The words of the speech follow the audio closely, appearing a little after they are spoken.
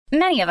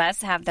Many of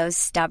us have those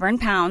stubborn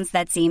pounds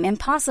that seem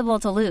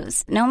impossible to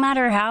lose, no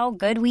matter how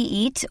good we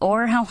eat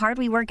or how hard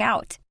we work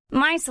out.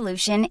 My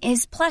solution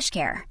is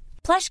PlushCare.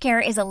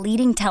 PlushCare is a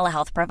leading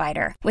telehealth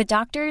provider with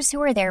doctors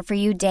who are there for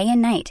you day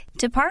and night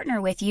to partner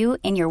with you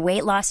in your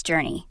weight loss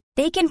journey.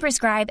 They can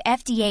prescribe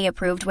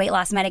FDA-approved weight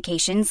loss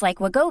medications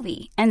like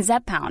Wegovy and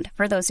Zepbound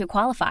for those who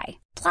qualify.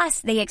 Plus,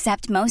 they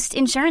accept most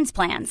insurance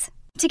plans.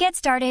 To get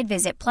started,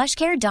 visit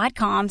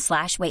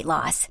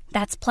plushcare.com/weightloss.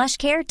 That's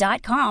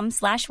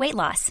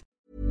plushcare.com/weightloss.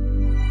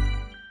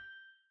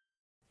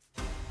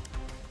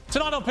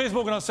 Tonight on Piers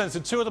Morgan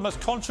Uncensored, two of the most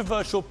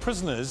controversial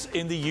prisoners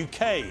in the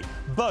UK,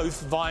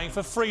 both vying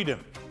for freedom.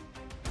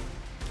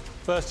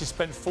 First, he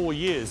spent 4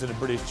 years in a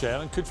British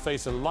jail and could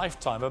face a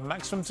lifetime of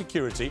maximum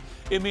security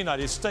in the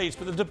United States.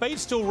 But the debate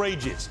still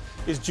rages.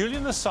 Is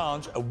Julian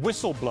Assange a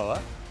whistleblower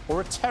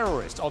or a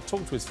terrorist? I'll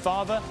talk to his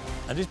father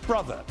and his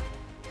brother.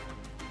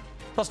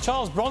 Plus,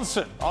 Charles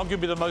Bronson,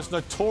 arguably the most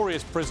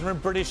notorious prisoner in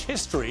British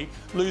history,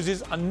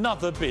 loses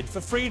another bid for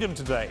freedom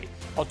today.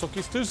 I'll talk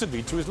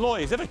exclusively to his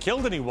lawyer. Has he ever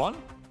killed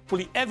anyone? Will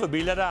he ever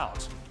be let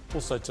out?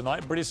 Also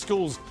tonight, British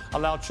schools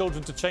allow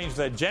children to change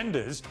their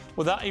genders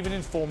without even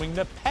informing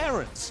their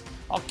parents.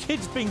 Are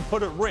kids being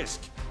put at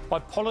risk by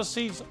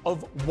policies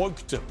of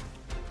wokedom?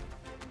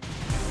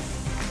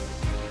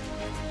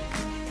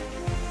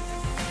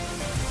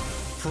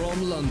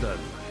 From London,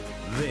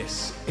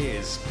 this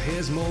is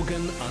Piers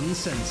Morgan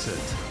Uncensored.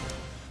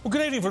 Well,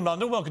 good evening from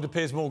London. Welcome to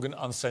Piers Morgan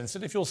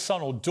Uncensored. If your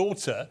son or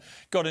daughter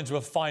got into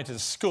a fight at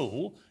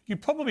school,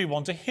 you'd probably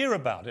want to hear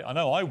about it. I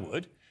know I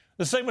would.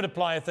 The same would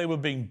apply if they were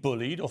being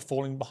bullied or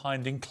falling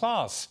behind in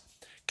class.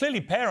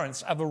 Clearly,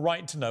 parents have a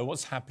right to know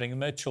what's happening in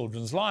their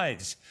children's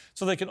lives,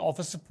 so they can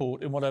offer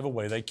support in whatever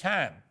way they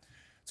can.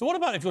 So what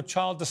about if your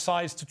child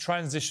decides to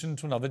transition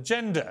to another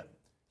gender?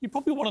 You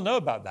probably want to know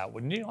about that,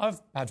 wouldn't you?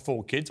 I've had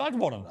 4 kids. I'd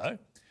want to know.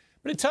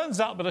 But it turns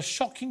out that a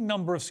shocking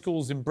number of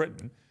schools in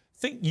Britain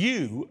think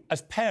you,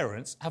 as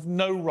parents, have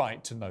no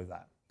right to know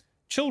that.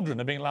 Children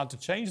are being allowed to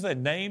change their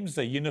names,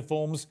 their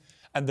uniforms,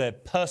 and their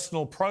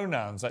personal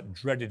pronouns, that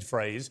dreaded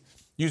phrase,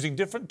 using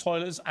different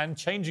toilets and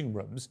changing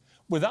rooms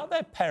without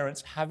their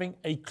parents having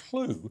a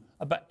clue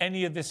about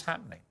any of this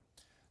happening.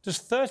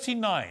 Just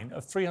 39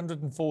 of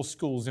 304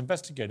 schools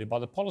investigated by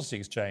the Policy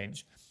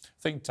Exchange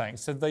think tank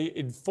said they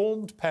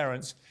informed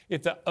parents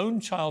if their own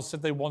child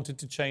said they wanted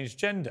to change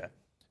gender.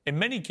 In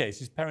many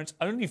cases, parents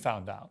only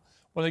found out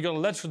when they got a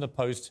letter in the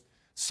post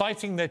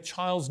citing their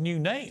child's new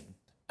name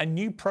and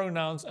new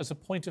pronouns as a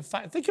point of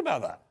fact. Think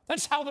about that.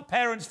 That's how the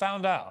parents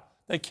found out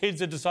their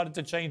kids had decided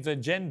to change their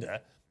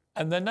gender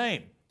and their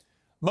name.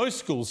 Most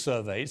schools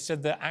surveyed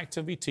said they're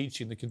actively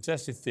teaching the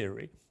contested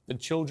theory that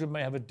children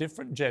may have a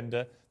different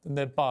gender than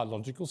their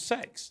biological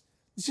sex.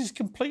 This is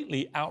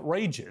completely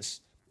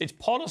outrageous. It's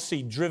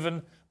policy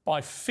driven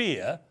by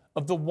fear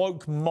of the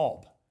woke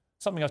mob,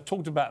 something I've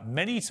talked about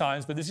many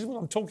times, but this is what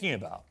I'm talking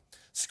about.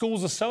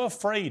 Schools are so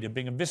afraid of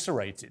being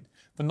eviscerated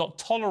for not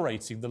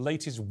tolerating the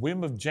latest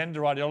whim of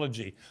gender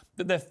ideology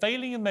that they're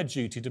failing in their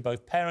duty to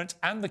both parents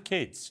and the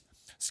kids.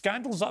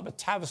 Scandals up at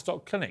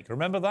Tavistock Clinic,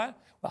 remember that?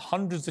 Where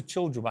hundreds of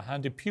children were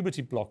handed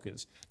puberty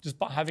blockers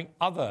despite having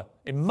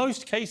in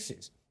most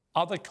cases,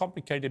 other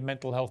complicated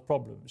mental health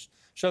problems,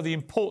 show the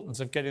importance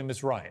of getting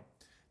this right.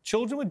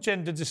 Children with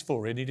gender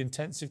dysphoria need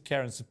intensive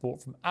care and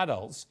support from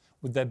adults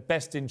with their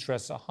best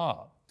interests at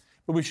heart.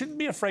 But we shouldn't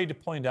be afraid to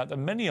point out that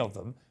many of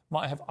them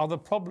might have other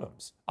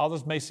problems.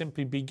 Others may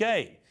simply be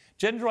gay.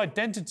 Gender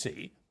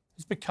identity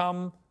has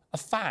become a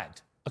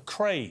fad, a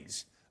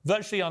craze,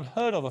 virtually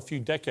unheard of a few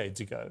decades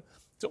ago,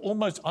 to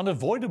almost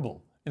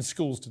unavoidable in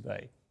schools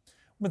today.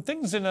 When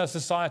things in our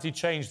society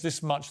change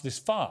this much, this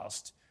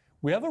fast,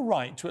 we have a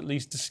right to at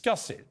least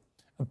discuss it.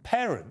 And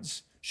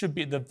parents should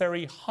be at the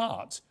very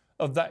heart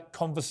of that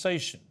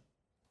conversation.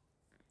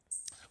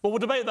 Well, we'll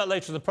debate that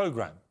later in the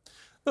programme.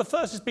 But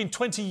first, it's been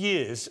 20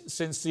 years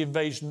since the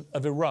invasion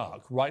of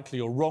Iraq. Rightly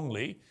or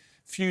wrongly,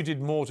 few did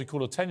more to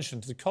call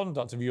attention to the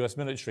conduct of US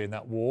military in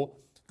that war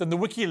than the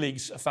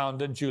WikiLeaks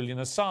founder Julian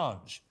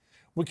Assange.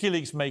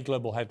 WikiLeaks made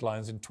global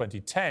headlines in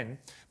 2010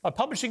 by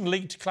publishing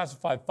leaked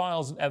classified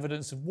files and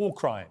evidence of war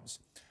crimes.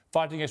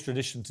 Fighting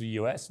extradition to the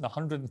US and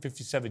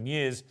 157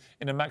 years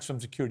in a maximum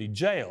security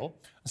jail,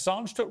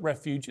 Assange took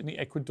refuge in the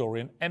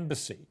Ecuadorian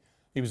embassy.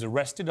 He was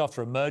arrested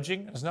after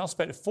emerging and has now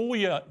spent 4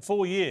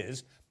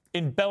 years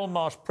in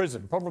Belmarsh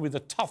prison, probably the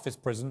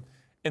toughest prison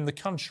in the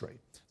country.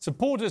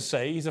 Supporters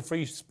say he's a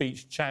free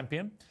speech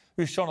champion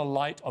who's shone a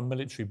light on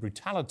military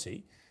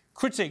brutality.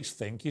 Critics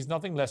think he's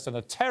nothing less than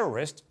a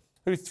terrorist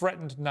who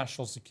threatened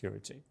national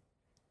security.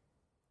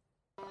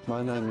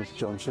 My name is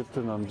John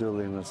Shipton. I'm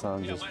Julian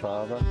Assange's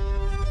father.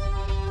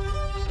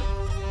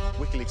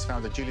 WikiLeaks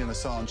founder Julian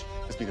Assange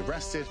has been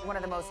arrested. One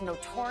of the most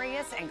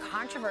notorious and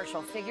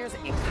controversial figures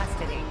in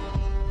custody.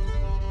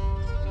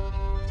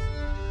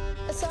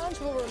 Assange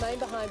will remain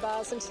behind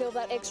bars until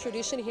that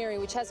extradition hearing,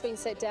 which has been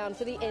set down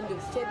for the end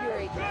of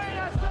February.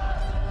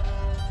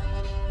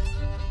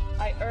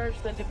 I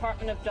urge the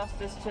Department of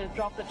Justice to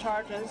drop the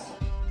charges.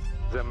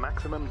 The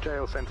maximum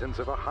jail sentence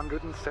of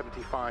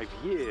 175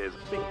 years.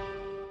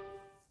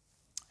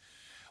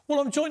 Well,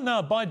 I'm joined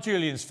now by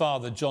Julian's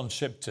father, John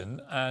Shipton,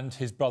 and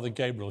his brother,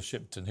 Gabriel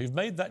Shipton, who've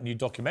made that new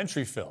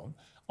documentary film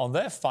on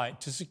their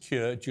fight to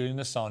secure Julian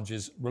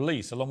Assange's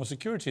release, along with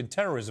security and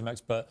terrorism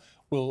expert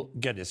Will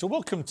Geddes. So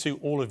welcome to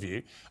all of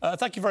you.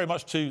 Thank you very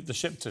much to the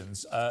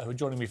Shiptons who are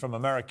joining me from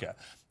America.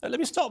 Let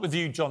me start with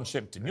you, John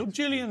Shipton. You're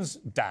Julian's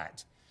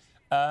dad.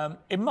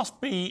 It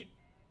must be,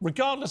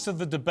 regardless of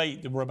the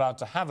debate that we're about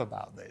to have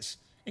about this,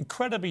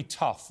 incredibly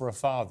tough for a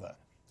father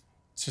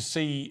to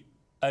see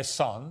a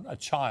son, a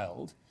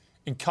child,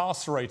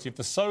 incarcerated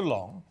for so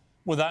long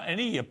without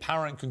any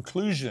apparent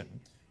conclusion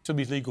to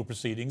these legal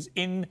proceedings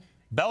in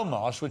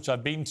Belmarsh, which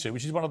I've been to,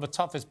 which is one of the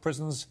toughest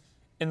prisons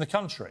in the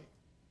country.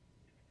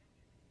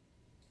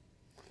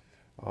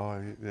 Oh,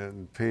 yeah,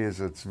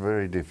 Piers, it's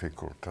very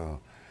difficult.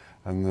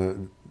 And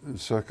the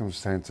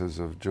circumstances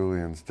of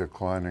Julian's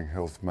declining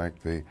health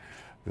make the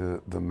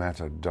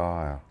matter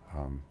dire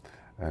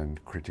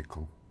and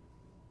critical.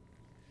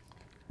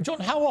 John,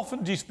 how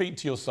often do you speak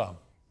to your son?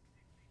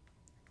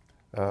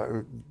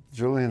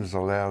 Julian's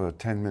allowed a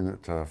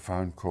 10-minute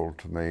phone call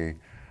to me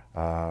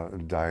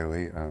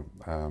daily.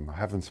 I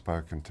haven't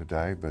spoken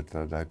today, but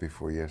the day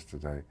before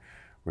yesterday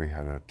we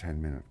had a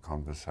 10-minute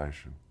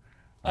conversation.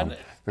 And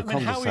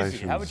how is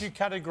he? How would you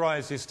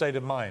categorise his state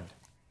of mind?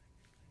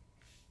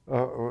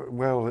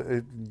 Well,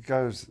 it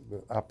goes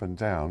up and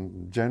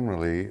down.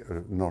 Generally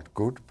not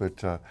good,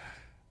 but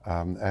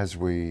as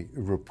we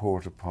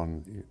report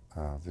upon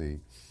the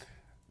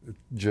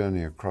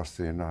journey across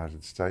the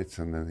United States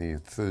and then the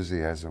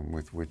enthusiasm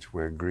with which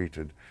we're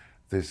greeted,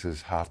 this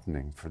is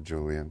heartening for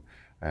Julian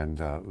and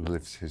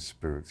lifts his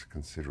spirits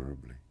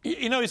considerably.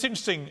 You know, it's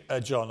interesting,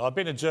 John. I've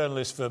been a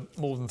journalist for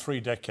more than 3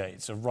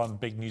 decades. I've run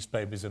big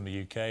newspapers in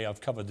the UK. I've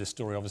covered this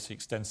story, obviously,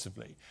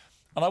 extensively.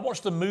 And I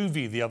watched the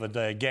movie the other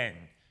day again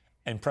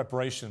in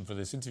preparation for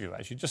this interview,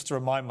 actually, just to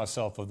remind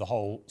myself of the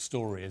whole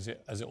story as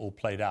it all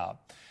played out.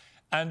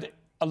 And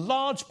a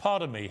large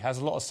part of me has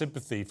a lot of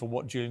sympathy for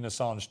what Julian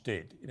Assange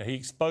did. You know, he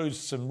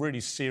exposed some really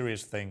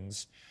serious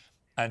things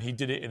and he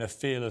did it in a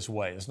fearless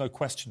way. There's no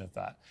question of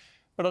that.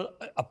 But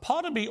a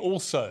part of me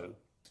also,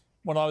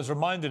 when I was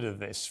reminded of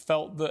this,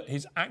 felt that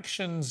his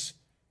actions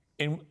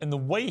in the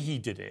way he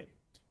did it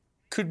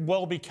could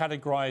well be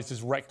categorised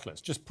as reckless.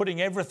 Just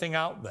putting everything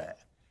out there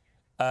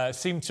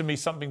seemed to me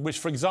something which,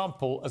 for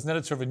example, as an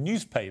editor of a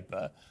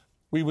newspaper,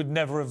 we would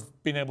never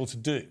have been able to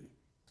do.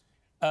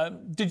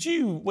 Did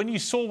you, when you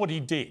saw what he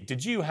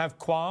did you have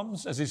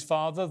qualms as his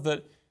father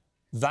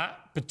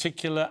that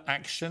particular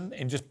action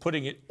in just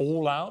putting it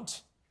all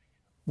out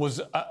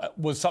was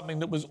something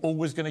that was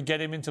always going to get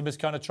him into this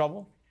kind of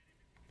trouble?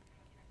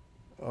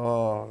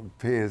 Oh,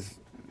 Piers,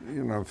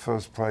 you know,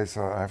 first place,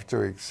 I have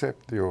to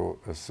accept your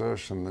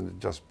assertion that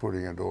just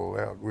putting it all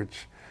out,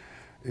 which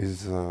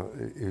is,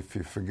 if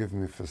you forgive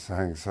me for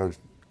saying so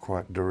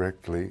quite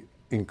directly,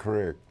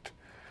 incorrect.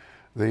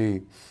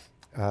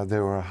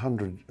 There were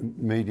 100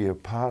 media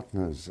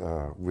partners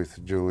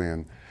with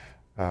Julian,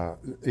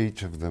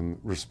 each of them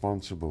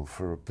responsible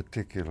for a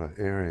particular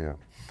area.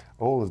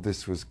 All of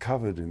this was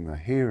covered in the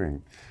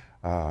hearing,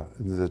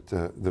 that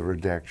the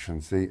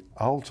redactions, the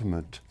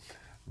ultimate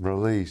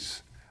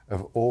release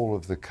of all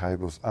of the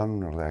cables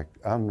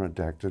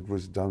unredacted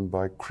was done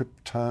by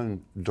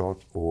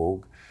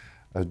Kryptone.org,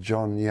 a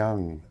John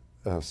Young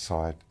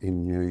site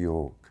in New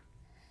York.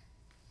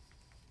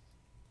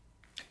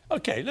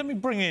 OK, let me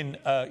bring in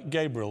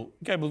Gabriel.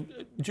 Gabriel,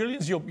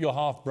 Julian's your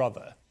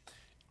half-brother.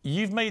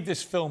 You've made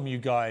this film, you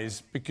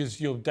guys,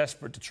 because you're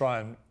desperate to try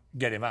and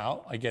get him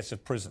out, I guess,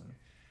 of prison.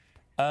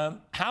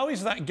 How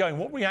is that going?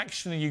 What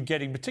reaction are you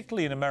getting,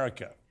 particularly in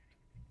America?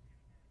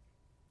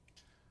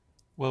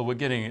 Well, we're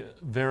getting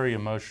very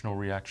emotional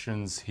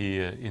reactions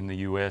here in the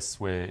US.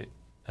 We're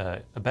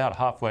about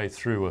halfway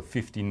through a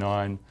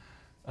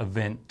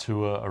 59-event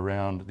tour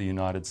around the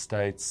United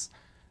States.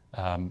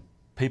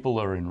 People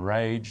are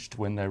enraged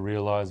when they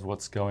realise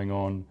what's going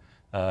on,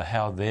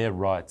 how their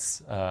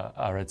rights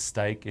are at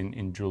stake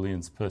in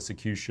Julian's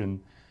persecution.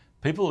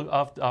 People,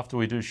 after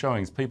we do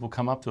showings, people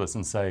come up to us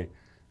and say,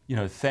 you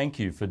know, thank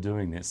you for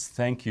doing this.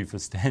 Thank you for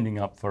standing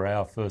up for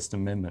our First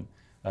Amendment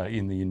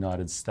in the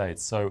United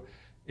States. So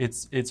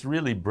it's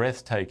really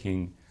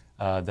breathtaking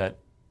that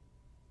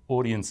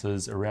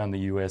audiences around the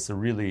US are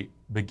really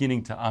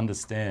beginning to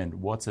understand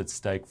what's at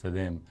stake for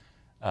them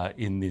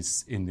in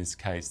this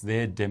case,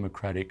 their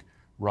democratic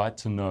right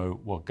to know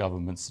what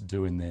governments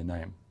do in their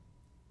name.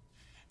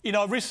 You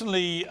know,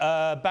 recently,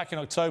 back in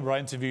October, I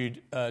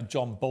interviewed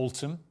John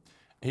Bolton.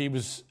 He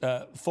was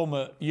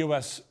former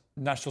US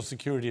National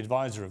Security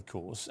Advisor, of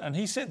course, and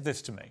he said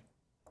this to me.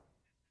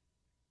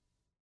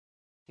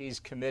 He's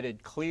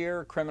committed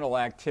clear criminal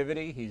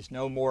activity. He's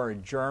no more a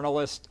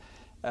journalist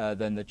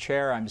than the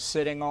chair I'm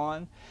sitting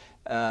on.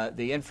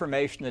 The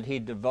information that he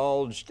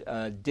divulged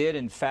did,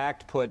 in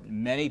fact, put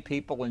many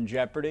people in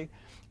jeopardy.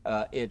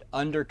 It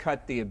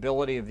undercut the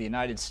ability of the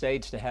United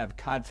States to have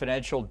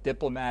confidential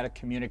diplomatic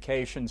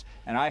communications,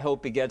 and I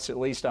hope he gets at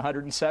least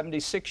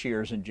 176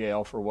 years in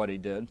jail for what he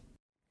did.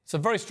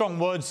 Some very strong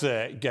words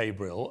there,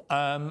 Gabriel.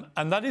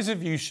 And that is a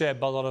view shared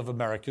by a lot of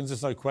Americans,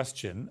 there's no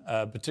question,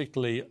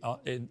 particularly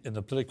in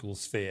the political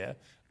sphere,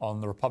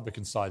 on the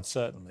Republican side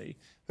certainly,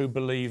 who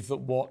believe that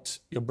what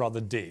your brother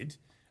did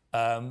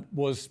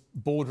was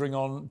bordering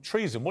on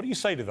treason. What do you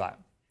say to that?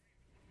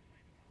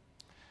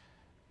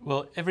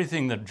 Well,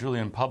 everything that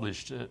Julian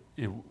published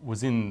it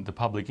was in the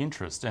public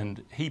interest,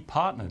 and he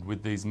partnered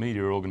with these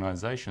media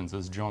organisations,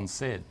 as John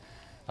said.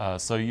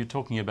 So you're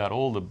talking about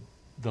all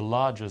the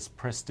largest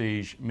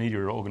prestige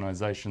media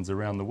organisations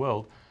around the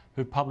world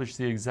who publish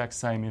the exact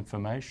same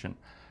information.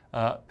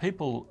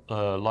 People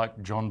like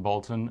John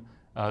Bolton,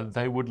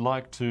 they would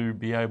like to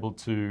be able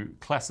to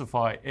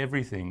classify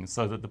everything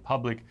so that the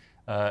public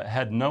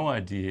had no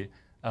idea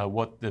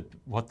what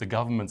the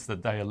governments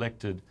that they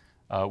elected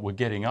were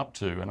getting up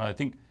to. And I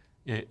think,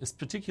 it's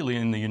particularly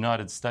in the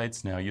United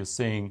States now, you're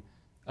seeing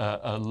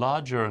a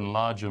larger and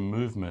larger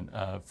movement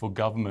for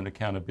government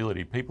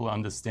accountability. People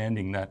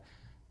understanding that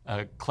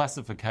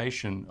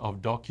classification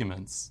of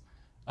documents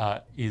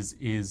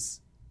is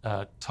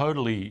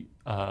totally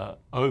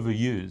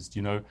overused.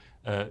 You know,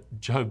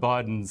 Joe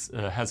Biden's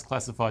has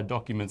classified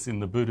documents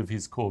in the boot of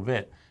his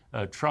Corvette.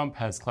 Trump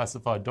has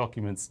classified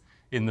documents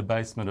in the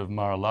basement of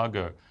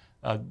Mar-a-Lago.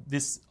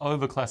 This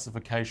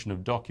overclassification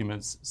of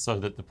documents so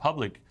that the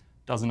public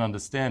doesn't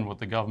understand what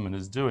the government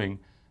is doing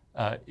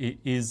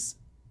is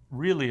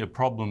really a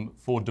problem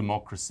for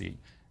democracy.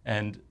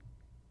 And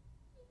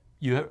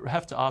you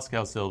have to ask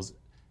ourselves,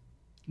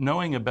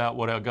 knowing about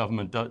what our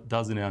government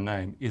does in our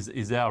name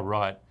is our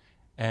right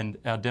and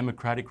our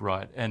democratic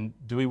right. And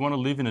do we want to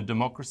live in a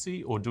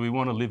democracy, or do we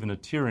want to live in a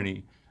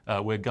tyranny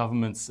where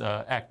governments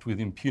act with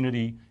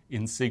impunity,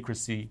 in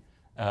secrecy,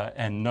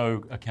 and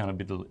no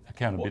accountability?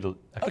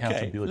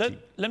 Okay,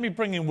 let me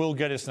bring in Will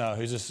Geddes now,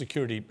 who's a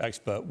security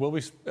expert. Will,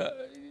 we've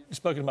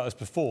spoken about this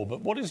before,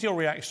 but what is your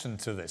reaction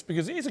to this?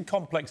 Because it is a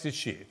complex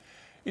issue.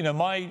 You know,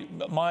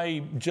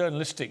 my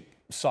journalistic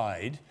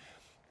side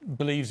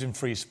believes in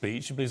free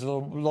speech, believes a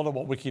lot of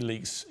what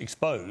WikiLeaks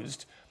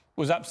exposed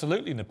was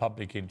absolutely in the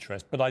public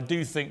interest. But I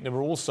do think there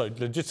were also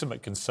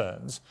legitimate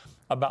concerns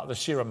about the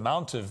sheer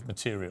amount of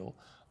material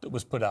that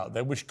was put out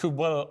there, which could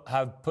well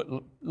have put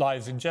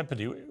lives in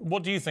jeopardy.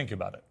 What do you think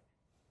about it?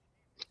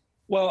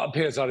 Well,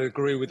 Piers, I'd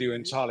agree with you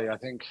entirely. I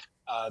think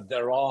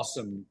there are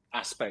some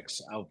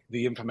aspects of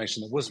the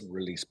information that wasn't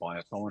released by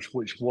Assange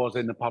which was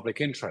in the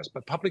public interest.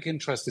 But public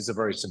interest is a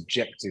very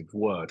subjective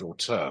word or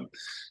term.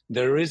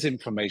 There is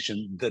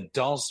information that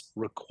does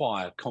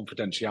require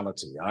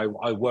confidentiality.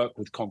 I work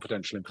with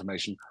confidential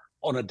information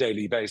on a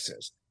daily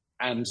basis.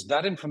 And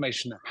that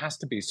information has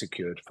to be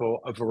secured for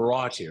a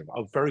variety of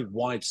a very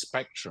wide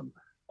spectrum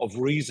of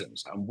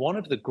reasons. And one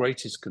of the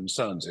greatest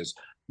concerns is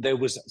there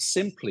was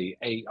simply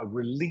a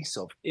release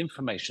of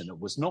information that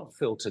was not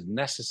filtered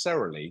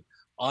necessarily,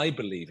 I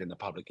believe, in the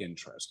public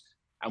interest.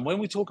 And when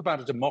we talk about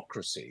a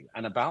democracy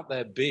and about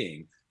there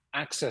being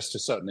access to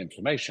certain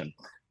information,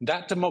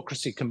 that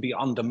democracy can be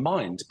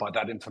undermined by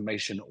that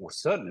information or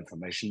certain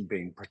information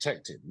being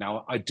protected.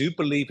 Now, I do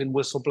believe in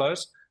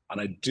whistleblowers, and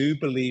I do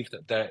believe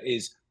that there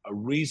is a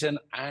reason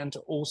and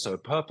also a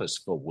purpose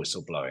for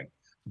whistleblowing.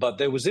 But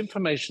there was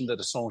information that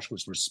Assange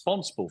was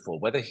responsible for,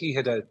 whether he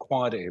had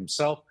acquired it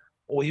himself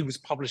or he was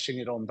publishing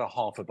it on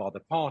behalf of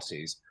other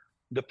parties.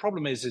 The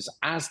problem is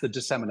as the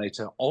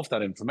disseminator of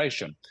that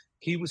information,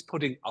 he was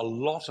putting a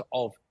lot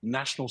of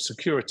national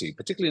security,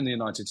 particularly in the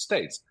United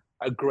States,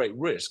 at great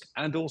risk,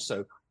 and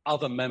also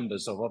other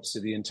members of,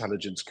 obviously, the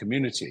intelligence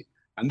community.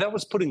 And that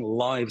was putting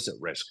lives at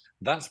risk.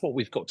 That's what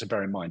we've got to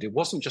bear in mind. It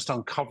wasn't just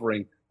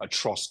uncovering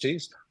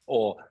atrocities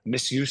or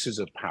misuses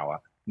of power.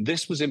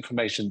 This was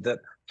information that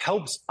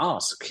helps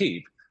us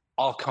keep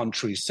our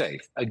country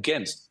safe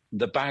against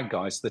the bad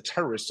guys, the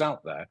terrorists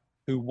out there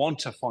who want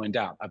to find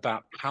out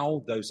about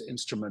how those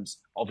instruments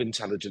of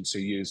intelligence are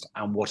used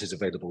and what is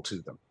available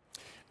to them.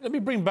 Let me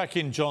bring back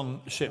in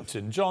John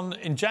Shipton. John,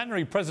 in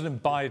January,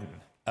 President Biden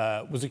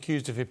was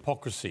accused of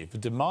hypocrisy for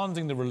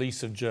demanding the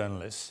release of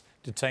journalists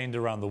detained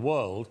around the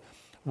world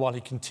while he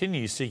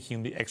continues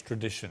seeking the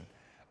extradition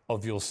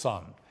of your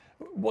son.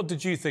 What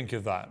did you think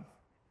of that?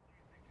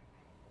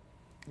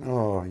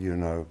 Oh, you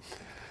know,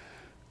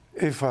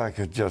 if I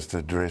could just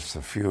address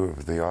a few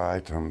of the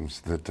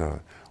items that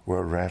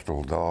were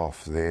rattled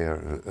off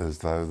there as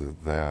though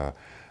they're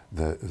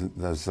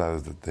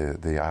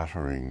the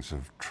utterings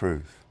of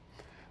truth.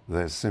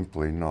 They're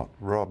simply not.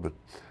 Robert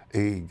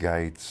E.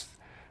 Gates,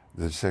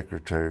 the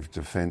Secretary of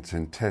Defense,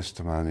 in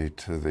testimony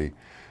to the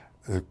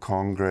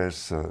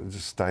Congress,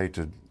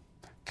 stated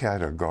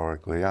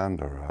categorically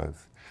under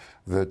oath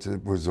that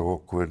it was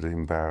awkward,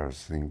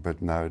 embarrassing,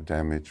 but no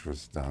damage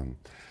was done.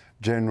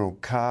 General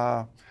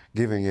Carr,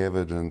 giving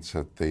evidence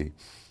at the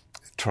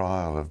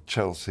trial of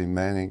Chelsea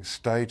Manning,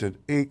 stated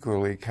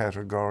equally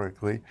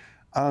categorically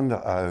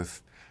under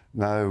oath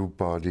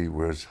nobody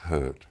was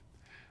hurt.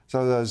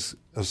 So those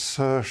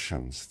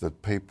assertions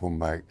that people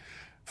make,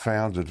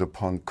 founded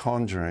upon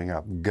conjuring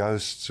up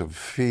ghosts of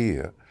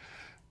fear,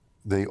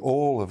 the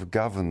all of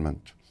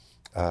government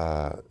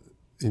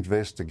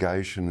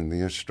investigation, and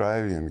the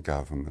Australian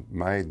government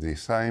made the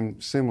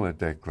similar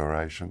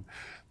declaration,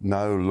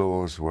 no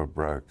laws were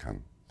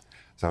broken.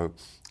 So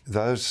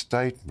those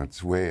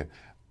statements where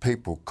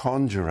people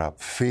conjure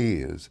up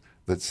fears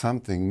that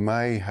something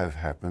may have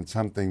happened,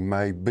 something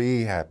may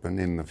be happen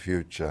in the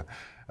future,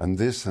 and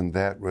this and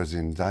that was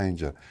in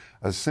danger,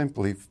 are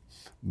simply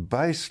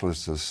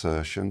baseless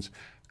assertions,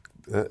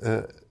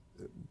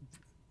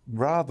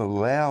 rather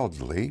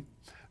loudly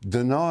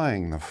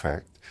denying the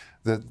fact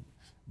that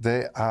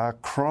there are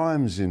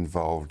crimes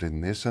involved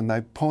in this, and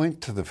they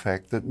point to the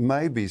fact that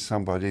maybe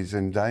somebody's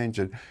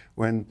endangered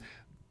when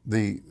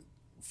the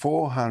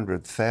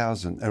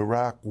 400,000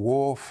 Iraq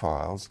war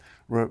files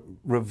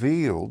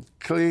revealed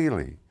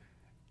clearly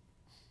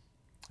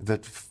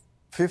that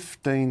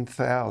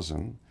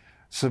 15,000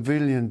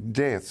 civilian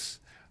deaths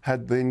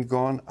had been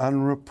gone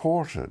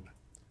unreported.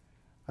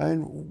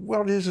 And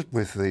what is it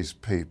with these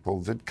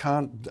people that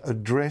can't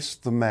address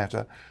the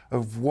matter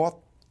of what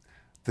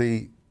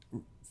the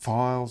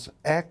files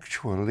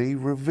actually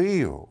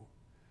reveal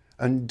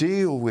and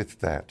deal with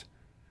that?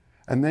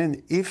 And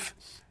then if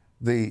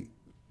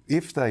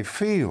they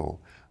feel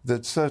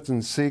that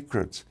certain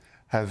secrets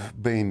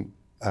have been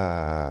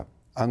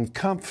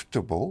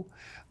uncomfortable,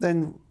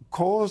 then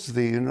cause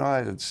the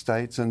United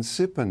States and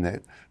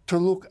SIPRNet to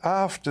look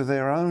after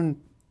their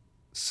own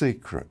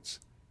secrets.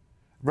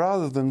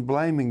 Rather than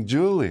blaming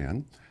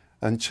Julian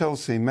and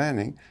Chelsea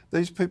Manning,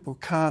 these people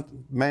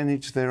can't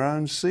manage their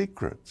own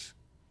secrets.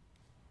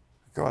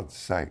 For God's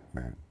sake,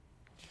 man.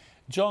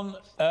 John,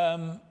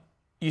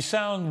 you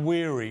sound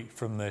weary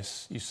from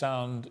this. You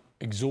sound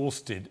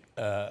exhausted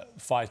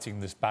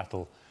fighting this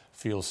battle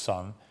for your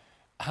son.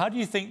 How do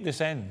you think this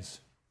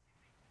ends?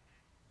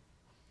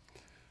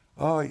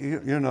 Oh,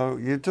 you know,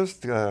 you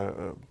just,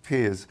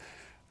 Piers,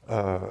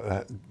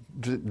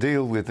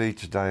 deal with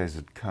each day as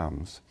it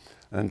comes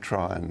and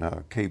try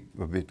and keep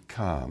a bit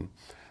calm.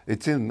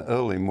 It's in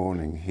early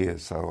morning here,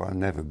 so I'm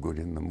never good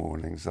in the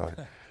mornings.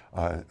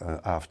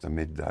 After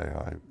midday,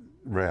 I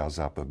rouse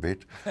up a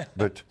bit.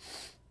 But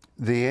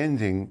the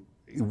ending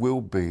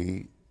will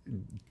be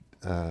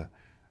the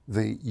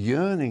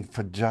yearning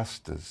for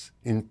justice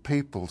in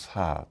people's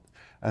heart,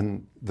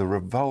 and the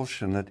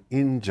revulsion at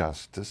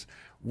injustice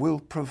will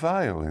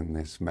prevail in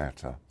this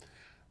matter.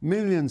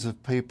 Millions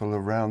of people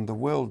around the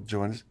world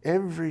join us.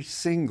 Every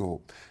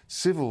single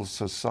civil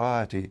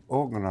society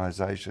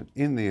organisation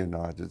in the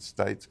United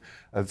States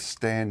of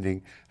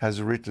standing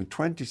has written,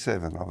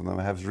 27 of them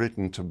have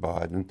written to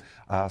Biden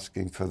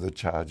asking for the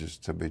charges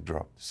to be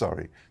dropped.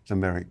 Sorry, to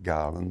Merrick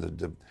Garland, of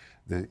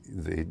the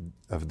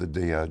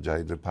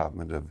DOJ,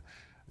 Department of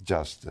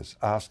Justice,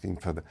 asking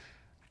for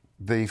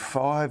the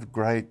 5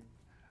 great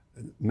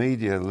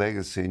media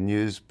legacy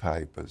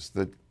newspapers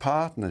that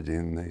partnered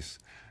in this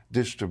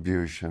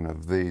distribution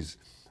of these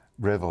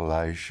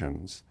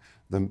revelations,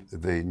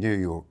 the New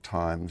York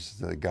Times,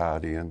 the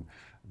Guardian,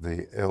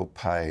 the El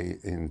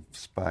País in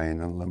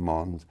Spain, and Le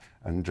Monde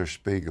and Der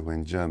Spiegel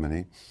in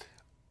Germany,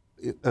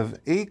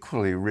 have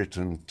equally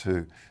written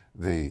to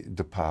the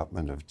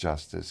Department of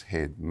Justice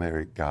head,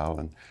 Merrick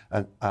Garland,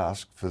 and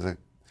asked for the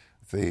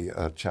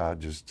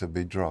charges to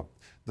be dropped.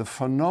 The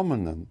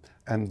phenomenon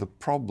and the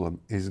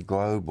problem is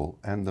global,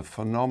 and the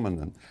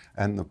phenomenon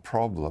and the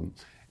problem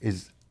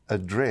is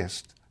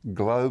addressed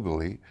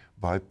globally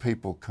by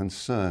people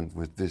concerned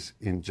with this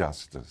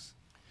injustice.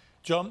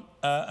 John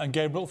and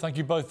Gabriel, thank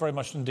you both very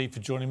much indeed for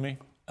joining me.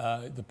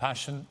 The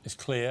passion is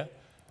clear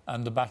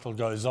and the battle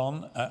goes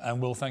on.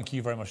 And Will, thank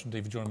you very much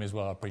indeed for joining me as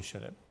well. I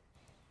appreciate it.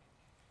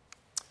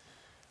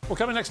 Well,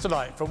 coming next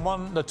tonight, from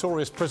one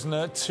notorious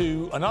prisoner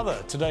to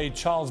another. Today,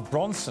 Charles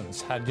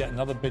Bronson's had yet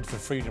another bid for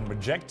freedom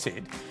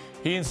rejected.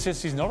 He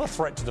insists he's not a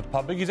threat to the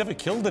public, he's ever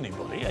killed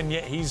anybody, and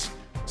yet he's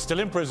still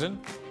in prison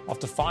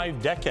after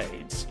 5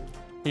 decades.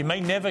 He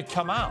may never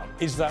come out.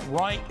 Is that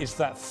right? Is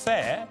that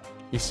fair?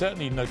 He's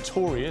certainly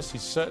notorious.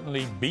 He's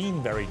certainly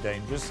been very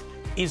dangerous.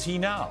 Is he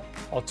now?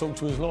 I'll talk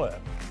to his lawyer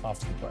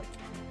after the break.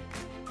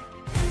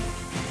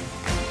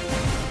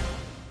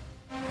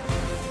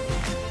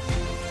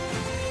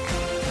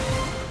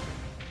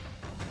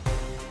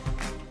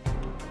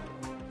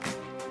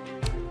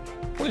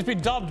 Well, he's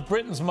been dubbed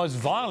Britain's most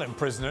violent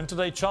prisoner, and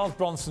today Charles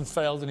Bronson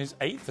failed in his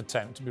 8th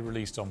attempt to be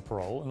released on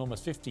parole. In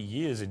almost 50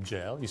 years in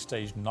jail, he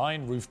staged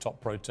 9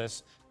 rooftop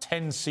protests,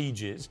 10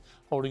 sieges,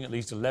 holding at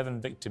least 11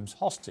 victims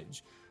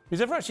hostage. He's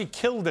never actually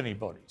killed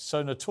anybody.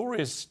 So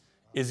notorious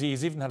is he.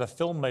 He's even had a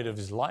film made of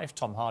his life.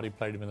 Tom Hardy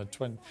played him in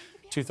the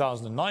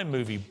 2009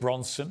 movie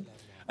Bronson.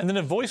 And then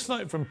a voice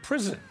note from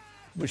prison,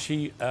 which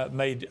he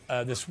made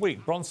this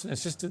week. Bronson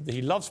insisted that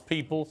he loves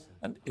people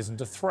and isn't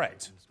a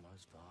threat.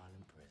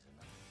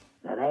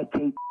 Now they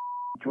keep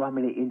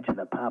drumming it into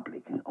the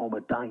public. I'm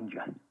a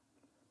danger.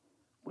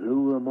 Well,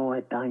 who am I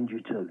a danger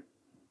to?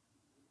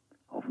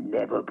 I've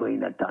never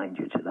been a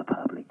danger to the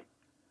public.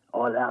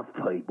 I love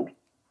people.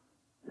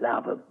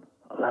 Love them.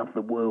 I love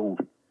the world.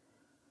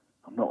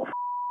 I'm not a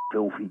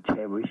filthy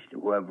terrorist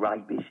or a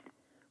rapist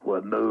or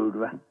a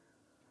murderer.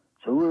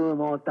 So who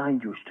am I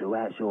dangerous to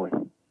outside?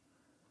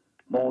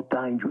 My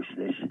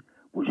dangerousness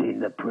was in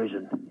the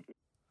prison.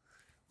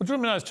 Well,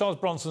 joining me now is Charles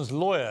Bronson's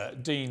lawyer,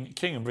 Dean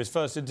Kingham, for his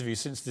first interview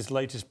since this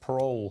latest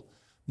parole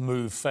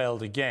move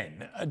failed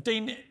again.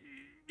 Dean,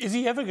 is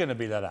he ever going to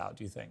be let out,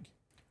 do you think?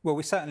 Well,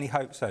 we certainly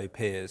hope so,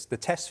 Piers. The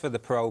test for the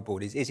parole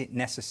board is it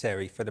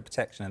necessary for the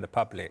protection of the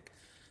public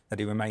that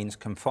he remains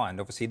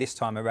confined? Obviously, this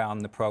time around,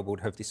 the parole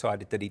board have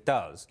decided that he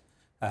does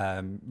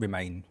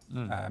remain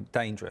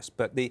dangerous.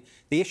 But the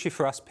issue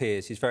for us,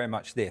 Piers, is very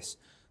much this.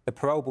 The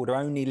parole board are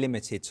only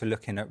limited to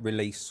looking at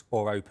release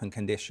or open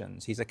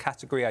conditions. He's a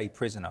Category A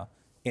prisoner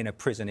in a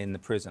prison in the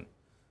prison.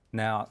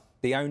 Now,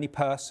 the only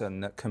person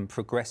that can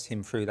progress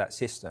him through that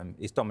system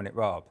is Dominic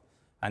Raab.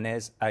 And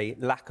there's a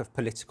lack of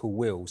political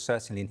will,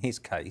 certainly in his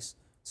case,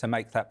 to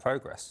make that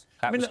progress.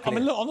 I mean,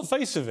 look, on the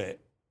face of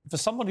it, for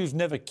someone who's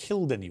never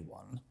killed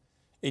anyone,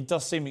 it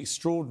does seem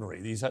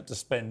extraordinary that he's had to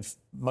spend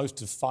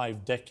most of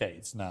 5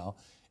 decades now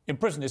in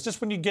prison. It's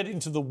just when you get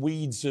into the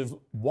weeds of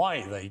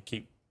why they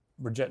keep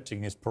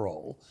rejecting his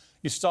parole,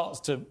 you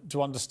start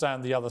to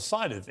understand the other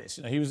side of this.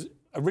 You know, he was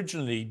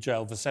originally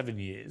jailed for 7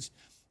 years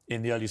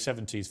in the early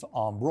 70s for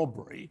armed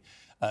robbery.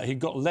 He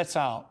got let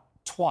out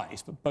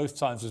twice, but both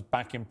times was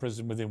back in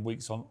prison within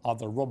weeks on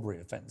other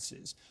robbery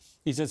offences.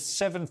 He's had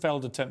 7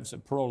 failed attempts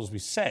at parole, as we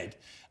said,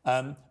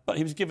 but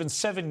he was given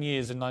 7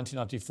 years in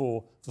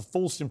 1994 for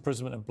false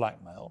imprisonment and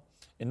blackmail.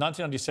 In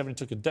 1997, he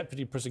took a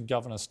deputy prison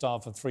governor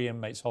staff and 3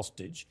 inmates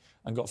hostage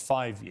and got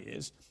 5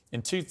 years.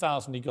 In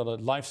 2000, he got a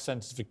life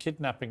sentence for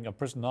kidnapping a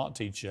prison art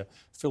teacher,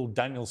 Phil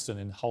Danielson,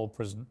 in Hull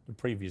Prison the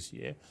previous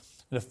year.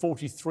 In a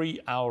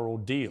 43-hour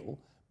ordeal,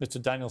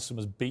 Mr. Danielson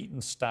was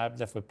beaten, stabbed,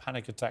 left with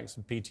panic attacks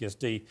and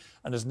PTSD,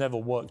 and has never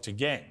worked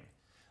again.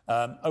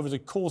 Over the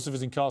course of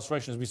his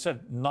incarceration, as we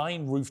said,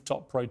 9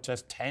 rooftop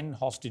protests, 10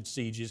 hostage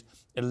sieges,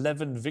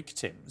 11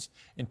 victims.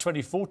 In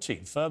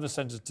 2014, further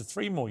sentenced to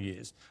 3 more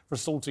years for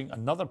assaulting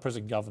another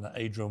prison governor,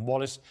 Adrian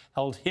Wallace,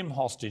 held him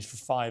hostage for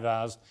 5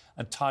 hours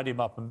and tied him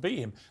up and beat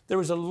him.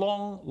 There is a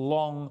long,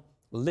 long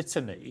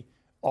litany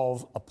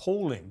of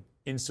appalling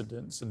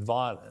incidents and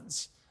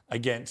violence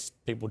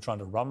against people trying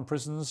to run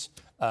prisons,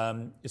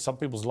 some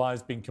people's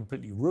lives being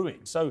completely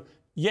ruined. So,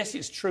 yes,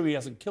 it's true he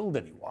hasn't killed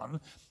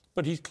anyone,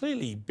 but he's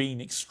clearly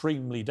been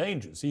extremely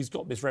dangerous. He's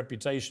got this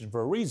reputation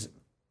for a reason.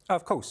 Oh,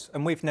 of course,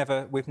 and we've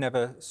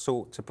never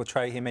sought to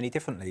portray him any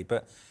differently.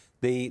 But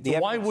so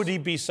why would he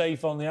be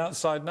safe on the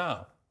outside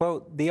now?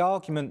 Well, the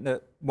argument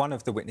that one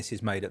of the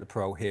witnesses made at the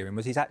parole hearing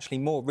was he's actually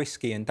more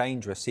risky and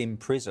dangerous in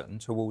prison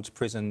towards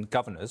prison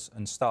governors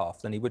and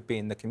staff than he would be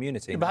in the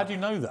community. Yeah, but how do you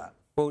know that?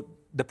 Well,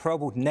 the parole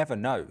board never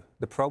know.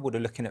 The parole board are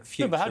looking at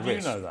future risk. But how do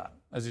you know that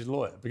as his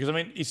lawyer? Because, I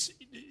mean,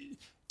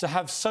 to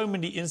have so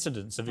many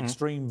incidents of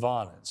extreme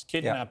violence,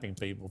 kidnapping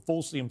people,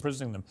 falsely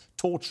imprisoning them,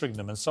 torturing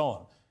them and so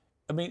on,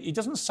 I mean, it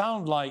doesn't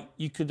sound like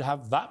you could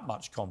have that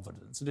much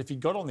confidence that if he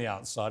got on the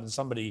outside and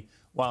somebody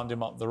wound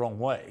him up the wrong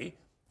way,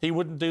 he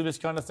wouldn't do this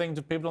kind of thing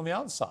to people on the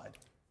outside.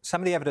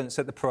 Some of the evidence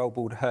that the parole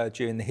board heard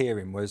during the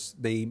hearing was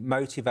the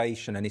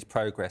motivation and his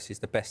progress is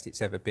the best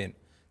it's ever been.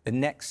 The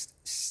next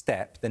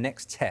step, the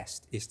next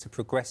test, is to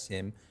progress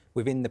him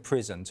within the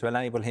prison to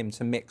enable him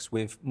to mix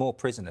with more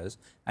prisoners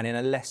and in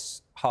a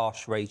less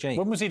harsh regime.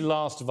 When was he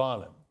last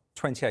violent?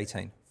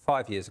 2018,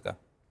 5 years ago.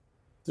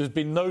 There's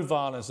been no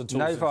violence at all?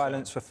 No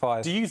violence for 5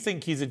 years. Do you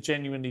think he's a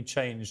genuinely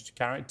changed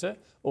character,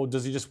 or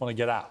does he just want to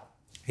get out?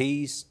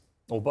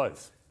 Or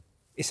both?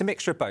 It's a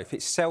mixture of both.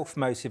 It's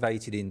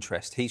self-motivated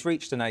interest. He's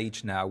reached an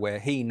age now where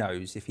he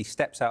knows if he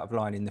steps out of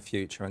line in the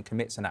future and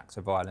commits an act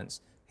of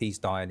violence, he's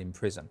dying in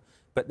prison.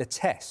 But the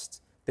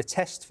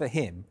test for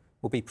him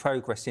will be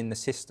progress in the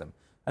system.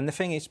 And the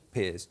thing is,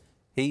 Piers,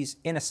 he's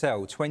in a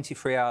cell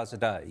 23 hours a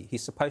day.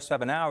 He's supposed to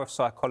have an hour of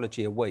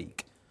psychology a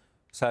week.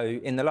 So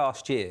in the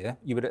last year,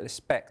 you would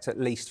expect at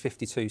least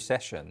 52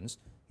 sessions.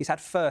 He's had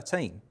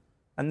 13.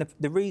 And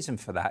the reason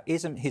for that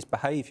isn't his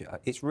behaviour,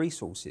 it's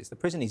resources. The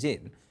prison he's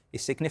in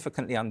is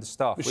significantly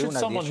understaffed. But should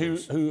someone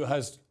who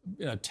has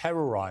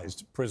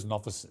terrorised prison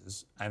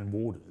officers and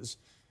warders,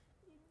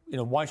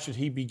 why should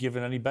he be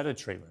given any better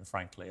treatment,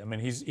 frankly? I mean,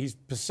 he's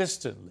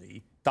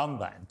persistently done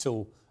that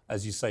until,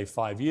 as you say,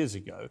 5 years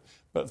ago.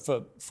 But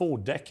for 4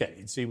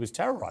 decades, he was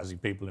terrorising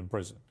people in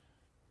prison.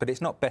 But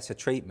it's not better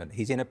treatment.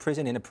 He's in a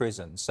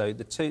prison. So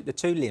the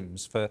two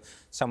limbs for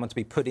someone to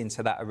be put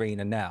into that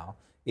arena now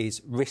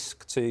is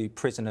risk to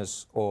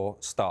prisoners or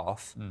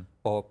staff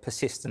or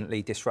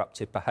persistently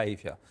disruptive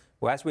behaviour.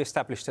 Well, as we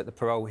established at the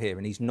parole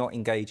hearing, he's not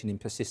engaging in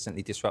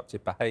persistently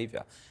disruptive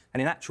behaviour.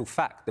 And in actual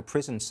fact, the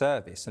prison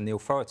service and the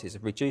authorities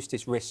have reduced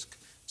his risk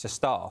to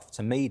staff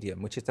to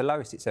medium, which is the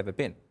lowest it's ever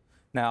been.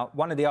 Now,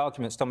 one of the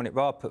arguments Dominic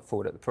Raab put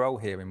forward at the parole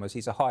hearing was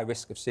he's a high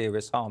risk of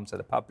serious harm to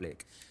the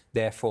public.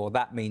 Therefore,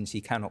 that means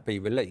he cannot be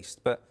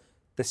released. But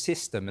the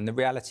system and the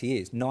reality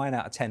is 9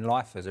 out of 10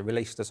 lifers are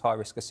released as high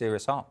risk of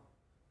serious harm.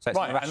 So it's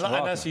right, an irrational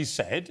argument. And as he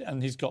said,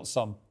 and he's got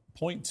some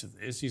point to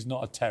this, he's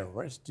not a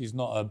terrorist, he's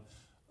not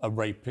a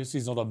rapist,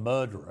 he's not a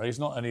murderer, he's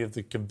not any of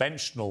the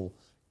conventional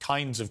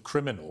kinds of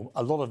criminal.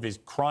 A lot of his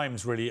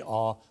crimes really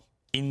are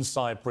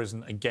inside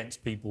prison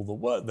against people that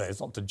work there.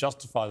 It's not to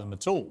justify them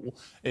at all.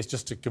 It's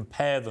just to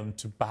compare them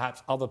to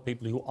perhaps other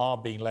people who are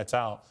being let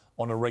out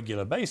on a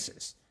regular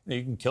basis.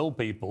 You can kill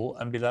people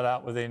and be let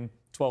out within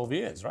 12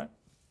 years, right?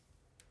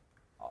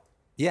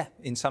 Yeah,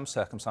 in some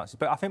circumstances.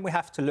 But I think we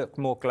have to look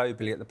more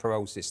globally at the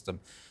parole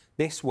system.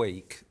 This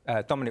week,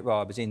 Dominic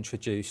Raab has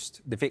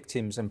introduced the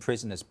Victims and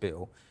Prisoners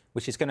Bill,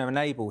 which is going to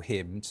enable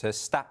him to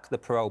stack the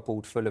parole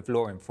board full of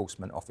law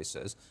enforcement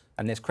officers,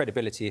 and there's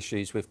credibility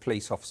issues with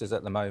police officers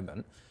at the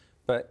moment.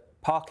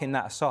 But parking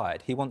that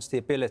aside, he wants the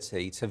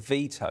ability to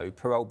veto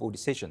parole board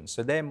decisions.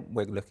 So then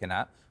we're looking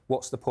at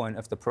what's the point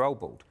of the parole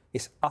board?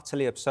 It's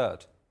utterly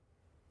absurd.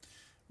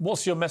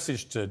 What's your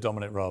message to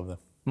Dominic Raab then?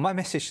 My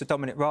message to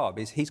Dominic Raab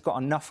is he's got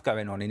enough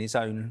going on in his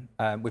own,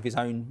 with his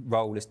own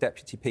role as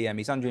Deputy PM.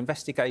 He's under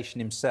investigation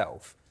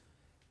himself.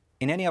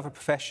 In any other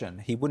profession,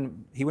 he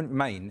wouldn't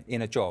remain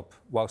in a job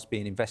whilst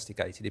being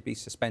investigated. He'd be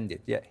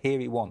suspended. Yet here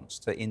he wants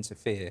to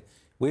interfere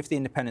with the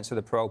independence of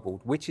the parole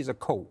board, which is a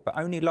court. But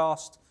only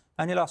last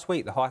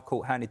week, the High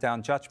Court handed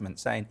down judgment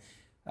saying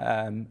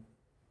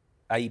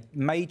a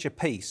major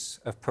piece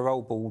of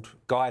parole board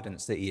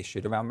guidance that he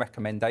issued around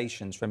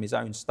recommendations from his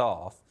own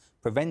staff,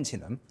 preventing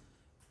them,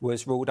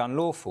 was ruled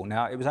unlawful.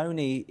 Now, it was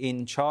only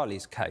in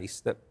Charlie's case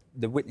that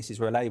the witnesses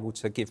were able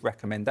to give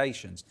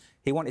recommendations.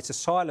 He wanted to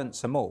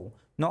silence them all,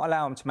 not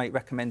allow them to make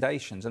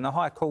recommendations. And the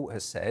High Court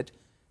has said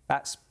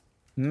that's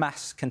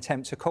mass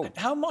contempt of court.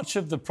 How much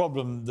of the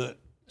problem that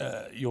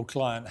your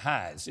client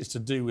has is to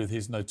do with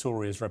his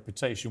notorious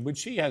reputation,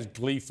 which he has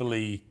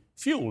gleefully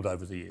fuelled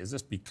over the years,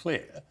 let's be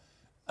clear.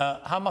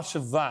 How much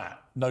of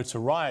that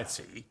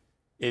notoriety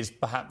is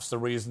perhaps the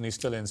reason he's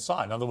still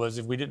inside? In other words,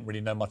 if we didn't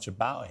really know much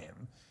about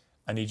him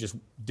and he just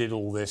did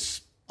all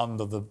this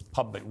under the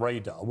public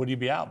radar, would he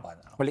be out by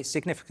now? Well, it's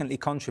significantly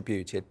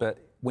contributed, but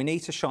we need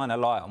to shine a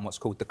light on what's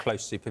called the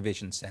Close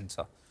Supervision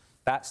Centre.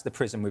 That's the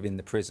prison within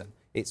the prison.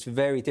 It's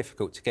very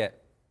difficult to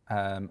get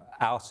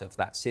out of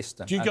that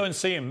system. Do you go and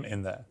see him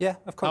in there? Yeah,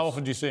 of course. How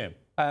often do you see him?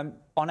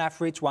 On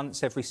average,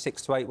 once every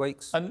 6 to 8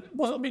 weeks. And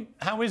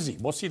how is he?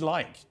 What's he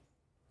like?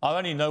 I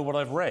only know what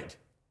I've read.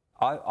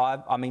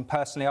 I mean,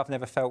 personally, I've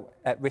never felt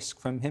at risk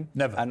from him.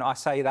 Never. And I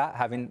say that,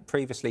 having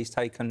previously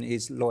taken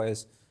his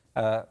lawyers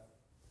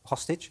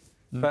hostage.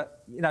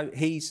 But, you know,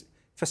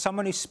 for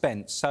someone who's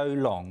spent so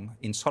long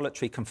in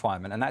solitary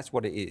confinement, and that's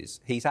what it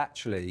is, he's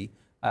actually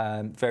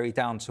very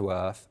down to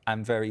earth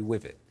and very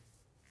with it.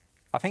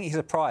 I think he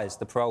surprised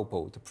the parole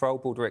board. The parole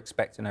board were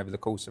expecting over the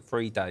course of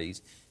 3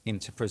 days him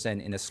to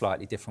present in a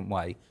slightly different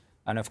way.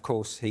 And, of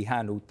course, he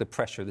handled the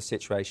pressure of the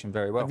situation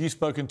very well. Have you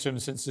spoken to him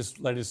since this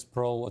latest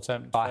parole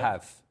attempt? I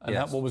have, And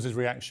yes. what was his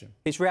reaction?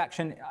 His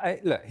reaction,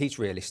 look, he's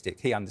realistic.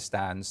 He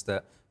understands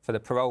that for the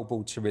parole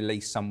board to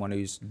release someone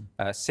who's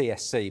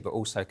CSC but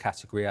also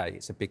Category A,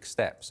 it's a big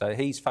step. So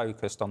he's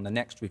focused on the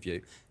next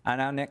review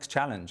and our next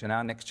challenge. And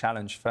our next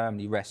challenge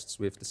firmly rests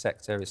with the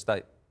Secretary of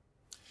State.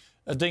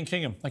 Dean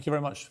Kingham, thank you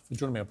very much for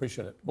joining me. I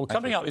appreciate it. Well,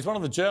 coming up is one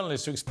of the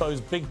journalists who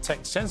exposed big tech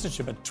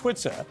censorship at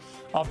Twitter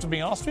after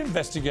being asked to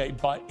investigate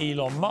by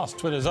Elon Musk,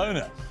 Twitter's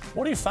owner.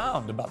 What he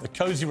found about the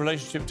cosy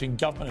relationship between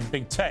government and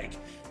big tech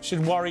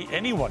should worry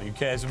anyone who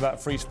cares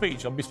about free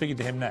speech. I'll be speaking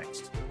to him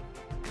next.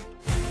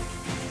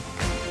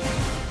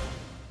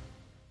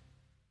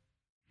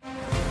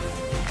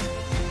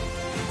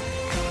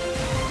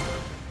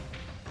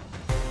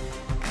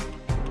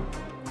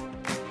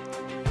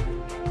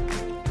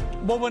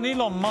 Well, when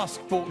Elon Musk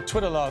bought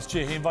Twitter last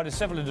year, he invited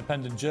several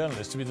independent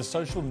journalists to be the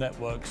social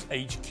network's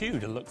HQ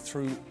to look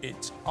through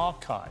its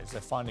archives.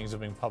 Their findings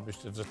have been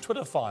published as the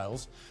Twitter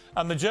files,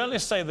 and the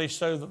journalists say they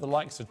show that the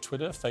likes of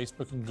Twitter,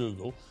 Facebook and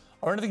Google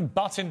are anything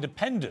but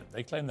independent.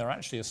 They claim they're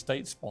actually a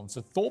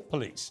state-sponsored thought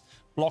police,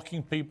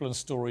 blocking people and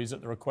stories at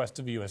the request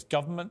of the US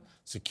government,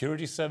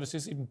 security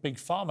services, even big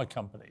pharma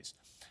companies.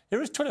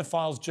 Here is Twitter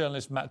files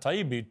journalist Matt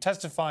Taibbi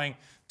testifying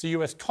to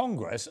US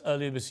Congress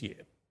earlier this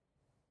year.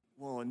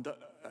 Well,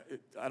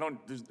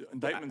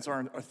 indictments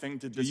aren't a thing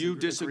to disagree. Do you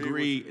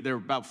disagree? There are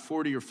about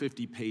 40 or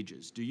 50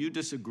 pages. Do you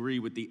disagree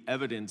with the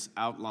evidence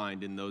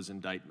outlined in those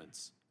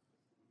indictments?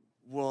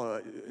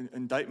 Well,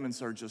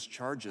 indictments are just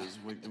charges.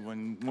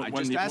 I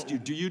just asked you,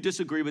 do you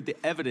disagree with the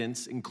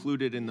evidence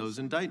included in those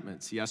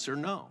indictments? Yes or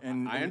no?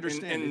 I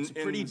understand. It's a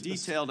pretty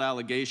detailed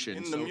allegation.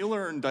 In the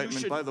Mueller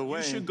indictment, by the way.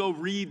 You should go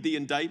read the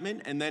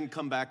indictment and then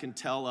come back and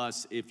tell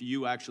us if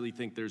you actually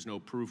think there's no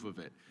proof of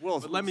it. Well,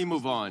 but let me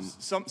move on.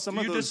 Let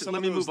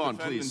me move on,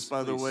 please.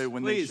 By the way,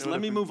 please,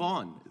 let me move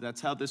on.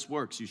 That's how this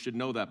works. You should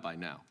know that by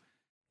now.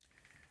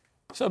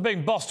 So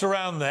being bossed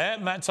around there,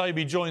 Matt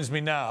Taibbi joins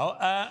me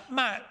now.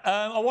 Matt,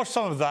 I watched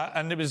some of that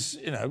and it was,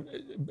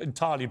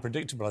 entirely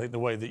predictable, I think, the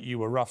way that you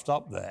were roughed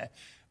up there.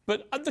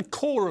 But at the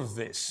core of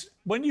this,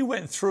 when you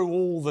went through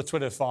all the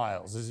Twitter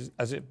files,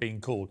 as it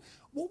being called,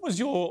 what was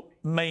your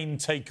main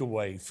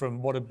takeaway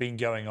from what had been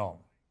going on?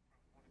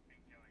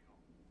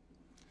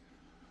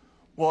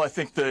 Well, I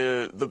think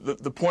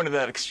the point of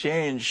that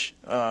exchange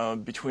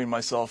between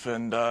myself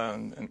and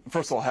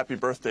first of all, happy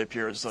birthday,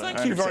 Piers.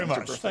 Thank you very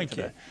much. Thank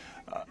you.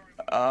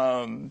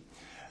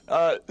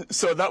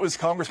 So that was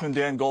Congressman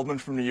Dan Goldman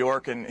from New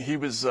York, and he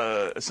was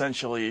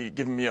essentially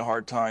giving me a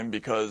hard time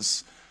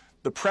because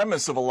the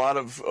premise of a lot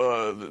of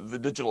the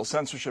digital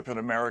censorship in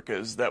America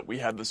is that we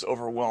had this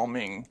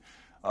overwhelming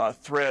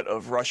threat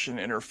of Russian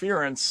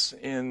interference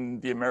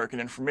in the American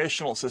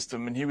informational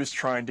system, and he was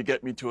trying to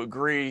get me to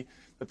agree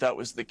that that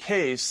was the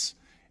case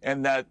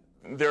and that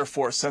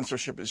therefore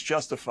censorship is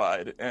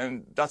justified.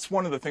 And that's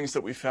one of the things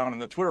that we found in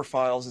the Twitter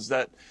files is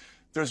that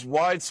there's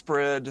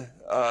widespread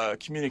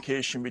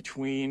communication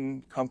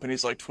between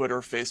companies like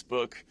Twitter,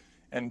 Facebook,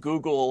 and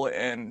Google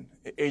and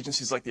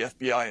agencies like the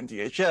FBI and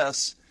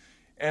DHS.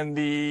 And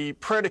the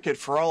predicate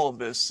for all of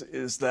this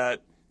is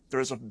that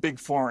there's a big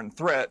foreign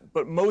threat,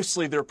 but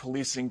mostly they're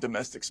policing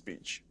domestic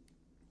speech.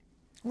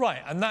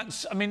 Right, and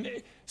that's, I mean,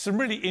 some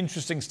really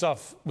interesting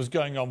stuff was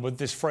going on with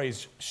this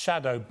phrase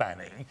shadow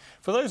banning.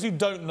 For those who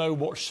don't know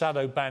what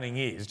shadow banning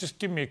is, just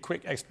give me a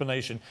quick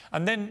explanation.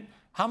 And then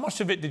how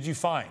much of it did you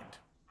find?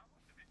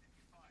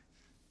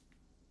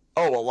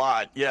 Oh, a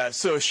lot, yeah.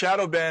 So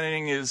shadow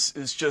banning is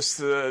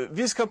just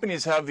these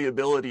companies have the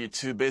ability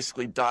to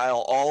basically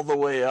dial all the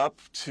way up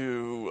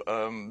to,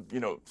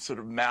 sort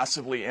of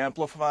massively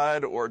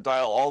amplified, or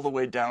dial all the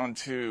way down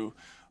to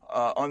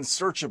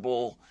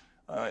unsearchable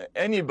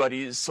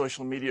anybody's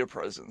social media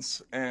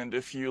presence. And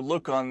if you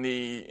look on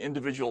the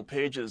individual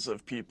pages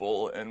of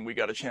people, and we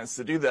got a chance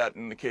to do that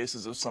in the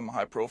cases of some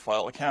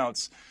high-profile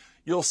accounts,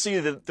 you'll see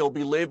that they'll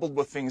be labeled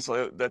with things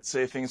that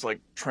say things like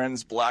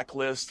trends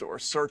blacklist or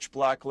search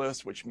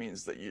blacklist, which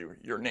means that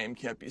your name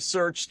can't be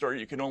searched, or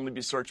you can only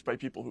be searched by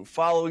people who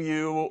follow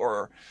you,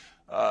 or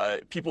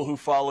people who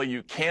follow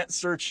you can't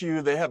search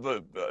you. They have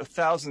a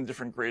 1,000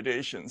 different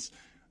gradations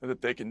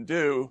that they can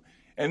do.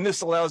 And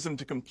this allows them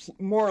to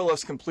more or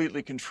less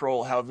completely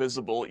control how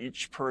visible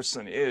each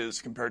person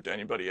is compared to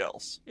anybody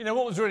else. You know,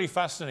 what was really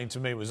fascinating to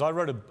me was I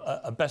wrote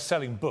a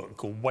best-selling book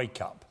called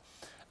Wake Up.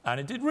 And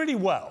it did really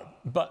well,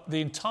 but the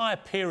entire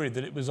period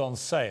that it was on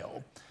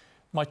sale,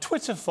 my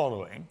Twitter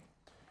following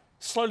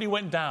slowly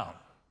went down.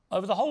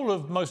 Over the whole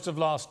of most of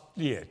last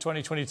year,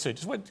 2022,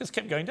 just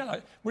kept going down.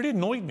 It really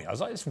annoyed me. I was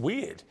like, it's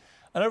weird.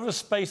 And over a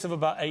space of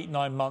about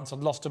 8-9 months, I'd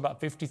lost about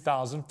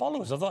 50,000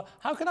 followers. I thought,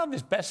 how can I have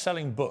this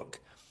best-selling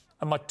book?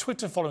 And my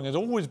Twitter following has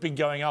always been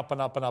going up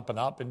and up and up and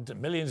up into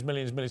millions.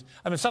 And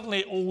then suddenly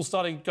it all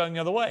started going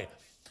the other way.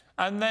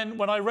 And then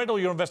when I read all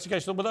your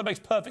investigations, I thought, well, that makes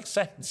perfect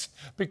sense,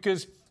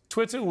 because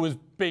Twitter was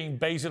being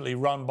basically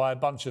run by a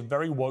bunch of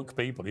very woke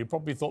people. You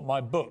probably thought my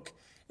book,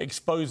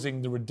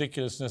 exposing the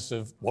ridiculousness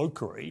of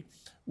wokery,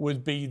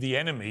 would be the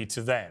enemy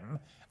to them.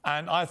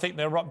 And I think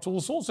they're up to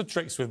all sorts of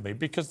tricks with me,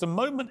 because the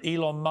moment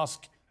Elon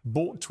Musk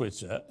bought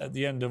Twitter at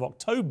the end of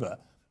October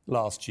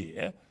last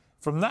year,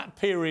 from that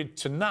period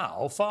to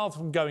now, far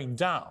from going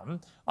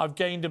down, I've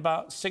gained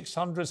about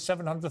 600,000,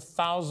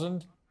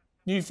 700,000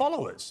 new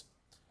followers.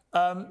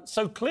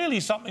 So clearly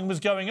something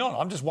was going on.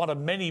 I'm just one of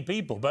many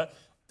people, but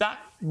that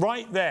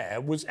right there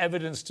was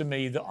evidence to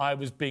me that I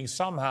was being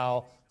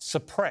somehow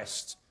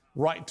suppressed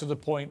right to the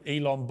point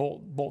Elon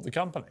bought the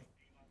company.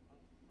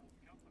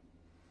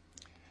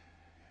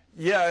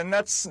 Yeah, and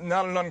that's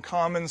not an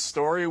uncommon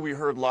story. We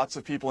heard lots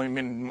of people. I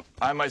mean,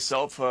 I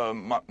myself,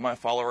 my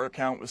follower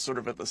account was sort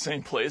of at the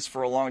same place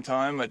for a long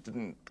time. It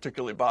didn't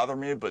particularly bother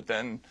me, but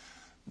then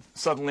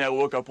suddenly I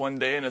woke up one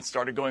day and it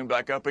started going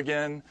back up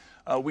again.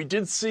 We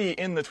did see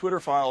in the Twitter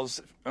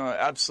files,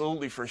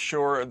 absolutely for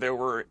sure, there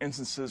were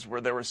instances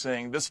where they were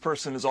saying this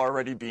person is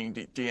already being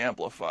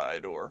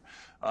de-amplified, or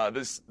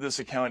this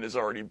account is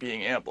already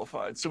being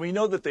amplified. So we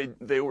know that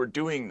they were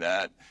doing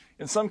that.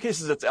 In some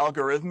cases, it's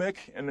algorithmic,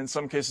 and in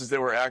some cases, there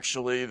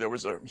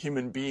was a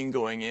human being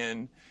going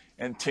in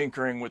and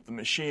tinkering with the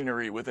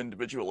machinery with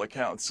individual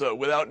accounts. So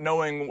without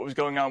knowing what was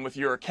going on with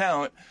your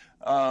account,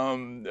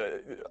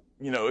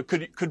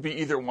 it could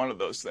be either one of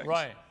those things.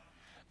 Right.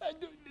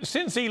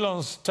 Since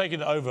Elon's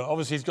taken it over,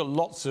 obviously he's got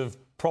lots of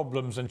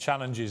problems and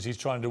challenges he's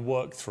trying to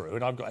work through,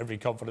 and I've got every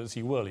confidence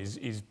he will.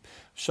 He's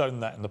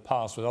shown that in the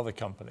past with other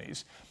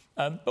companies.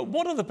 But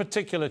what are the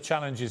particular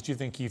challenges do you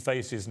think he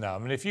faces now? I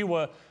mean, if you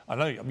were,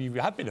 you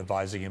have been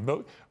advising him,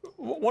 but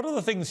what are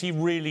the things he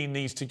really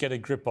needs to get a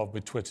grip of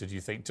with Twitter, do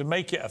you think, to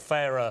make it a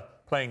fairer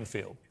playing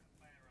field?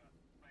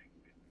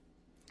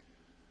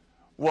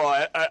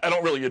 Well, I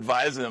don't really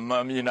advise him.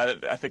 I mean,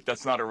 I think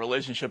that's not a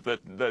relationship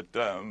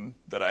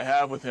that I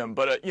have with him.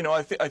 But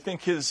I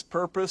think his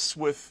purpose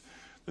with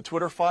the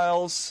Twitter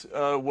files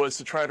was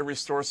to try to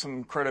restore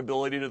some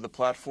credibility to the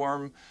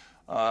platform.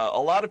 A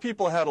lot of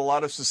people had a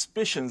lot of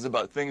suspicions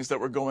about things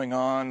that were going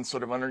on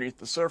sort of underneath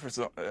the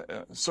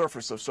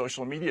surface of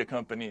social media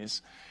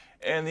companies.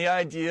 And the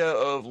idea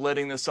of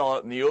letting this all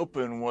out in the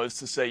open was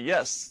to say,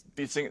 yes,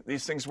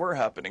 these things were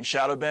happening.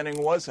 Shadow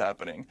banning was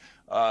happening.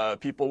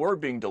 People were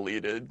being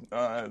deleted.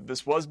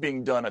 This was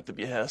being done at the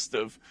behest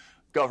of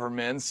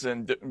governments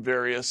and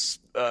various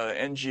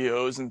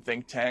NGOs and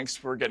think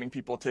tanks were getting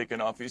people taken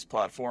off these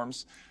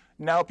platforms.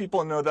 Now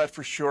people know that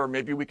for sure.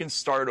 Maybe we can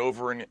start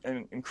over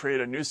and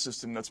create a new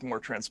system that's more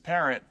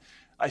transparent.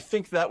 I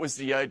think that was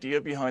the idea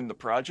behind the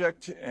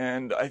project,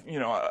 and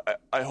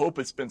I hope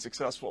it's been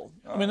successful.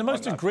 I mean, the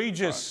most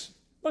egregious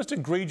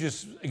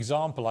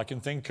example I can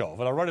think of,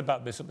 and I wrote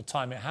about this at the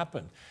time it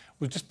happened,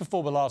 was just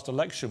before the last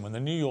election when the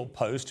New York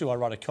Post, who I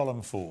write a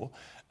column for,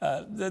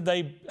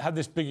 they had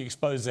this big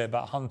expose there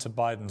about Hunter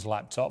Biden's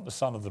laptop. The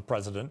son of the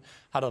president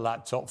had a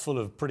laptop full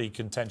of pretty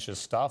contentious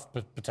stuff,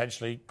 but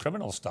potentially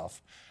criminal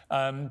stuff.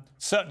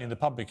 Certainly in the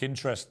public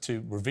interest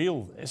to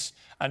reveal this,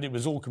 and it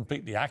was all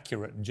completely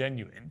accurate and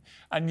genuine.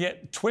 And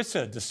yet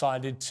Twitter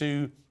decided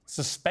to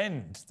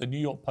suspend the New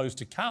York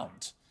Post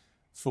account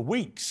for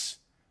weeks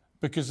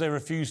because they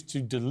refused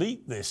to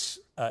delete this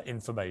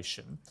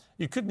information.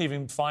 You couldn't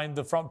even find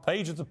the front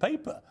page of the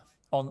paper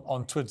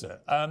on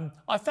Twitter.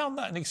 I found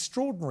that an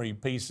extraordinary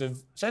piece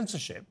of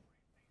censorship.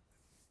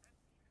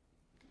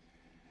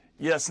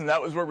 Yes, and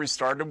that was where we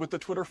started with the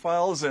Twitter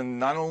files. And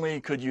not only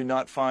could you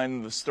not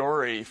find the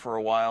story for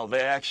a while,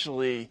 they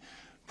actually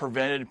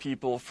prevented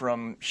people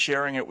from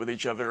sharing it with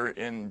each other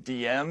in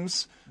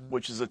DMs,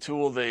 which is a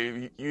tool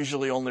they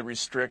usually only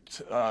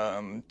restrict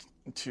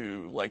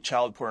to like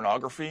child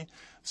pornography.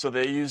 So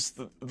they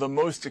used the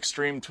most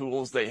extreme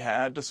tools they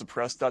had to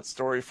suppress that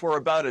story for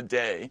about a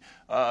day.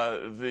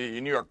 The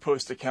New York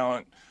Post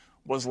account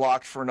was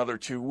locked for another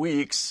 2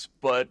 weeks,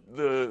 but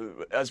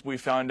as we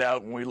found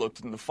out when we looked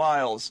in the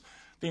files,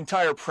 the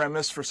entire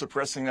premise for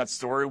suppressing that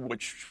story,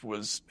 which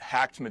was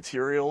hacked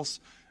materials,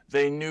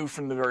 they knew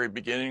from the very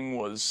beginning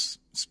was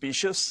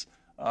specious.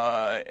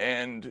 So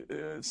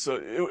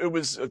it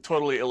was a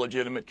totally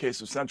illegitimate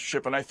case of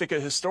censorship, and I think a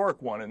historic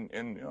one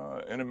in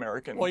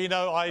American.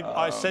 Well,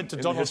 I said to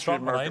Donald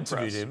Trump when I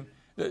interviewed him,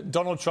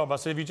 Donald Trump, I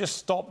said, if you just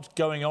stopped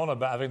going on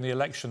about having the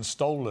election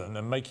stolen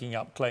and making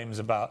up claims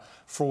about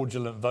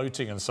fraudulent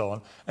voting and so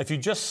on, if you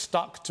just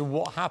stuck to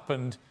what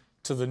happened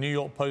to the New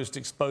York Post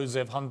expose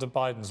of Hunter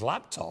Biden's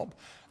laptop,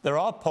 there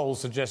are polls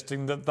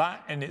suggesting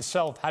that in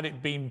itself, had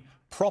it been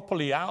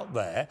properly out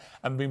there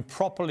and been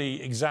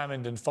properly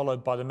examined and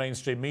followed by the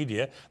mainstream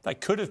media,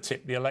 that could have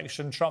tipped the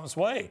election Trump's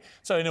way.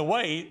 So in a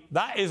way,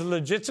 that is a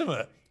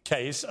legitimate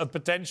case of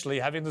potentially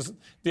having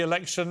the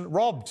election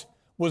robbed,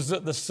 was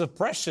that the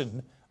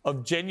suppression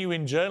of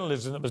genuine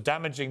journalism that was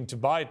damaging to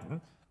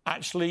Biden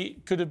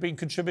actually could have been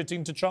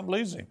contributing to Trump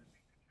losing.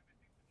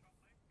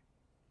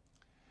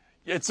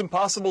 It's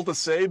impossible to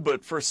say,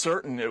 but for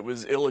certain it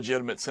was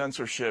illegitimate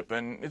censorship,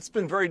 and it's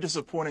been very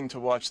disappointing to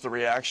watch the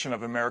reaction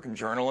of American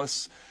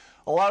journalists,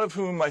 a lot of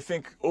whom I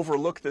think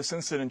overlook this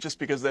incident just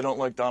because they don't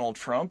like Donald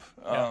Trump.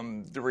 Yeah.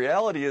 The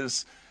reality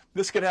is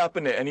this could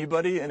happen to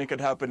anybody, and it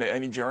could happen to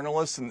any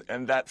journalist,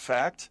 and that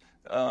fact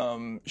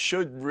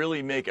should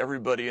really make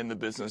everybody in the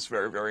business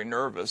very, very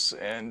nervous,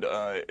 and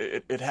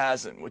it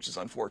hasn't, which is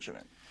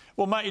unfortunate.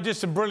 Well, Matt, you did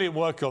some brilliant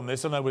work on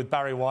this, I know, with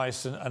Barry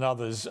Weiss and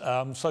others.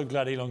 I'm so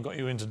glad Elon got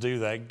you in to do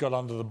that, got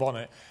under the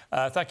bonnet.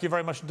 Thank you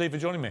very much indeed for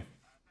joining me.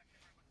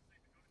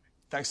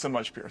 Thanks so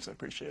much, Piers. I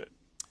appreciate it.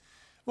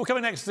 Well,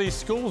 coming next, the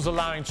schools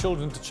allowing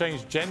children to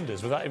change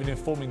genders without even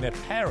informing their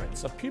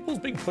parents. Are pupils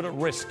being put at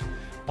risk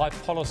by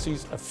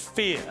policies of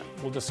fear?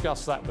 We'll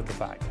discuss that with the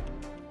back.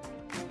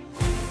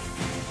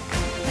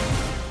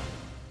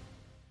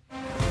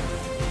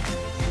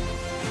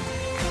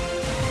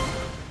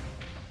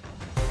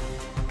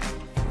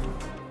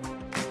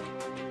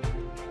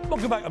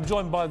 Welcome back. I'm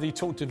joined by the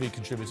Talk TV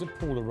contributor,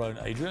 Paula Roan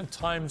Adrian,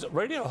 Times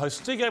radio host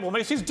Stig Abel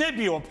makes his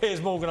debut on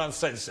Piers Morgan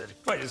Uncensored.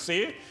 Great to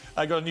see you.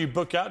 I got a new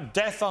book out,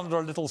 Death Under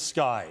a Little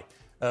Sky,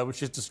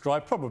 which is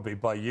described probably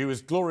by you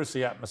as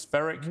gloriously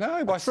atmospheric.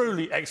 No, by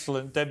truly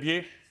excellent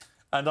debut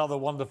and other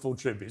wonderful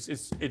tributes.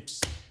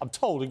 It's I'm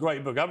told, a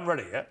great book. I haven't read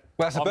it yet.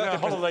 Well, that's I'm a birthday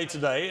on holiday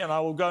today and I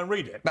will go and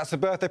read it. That's a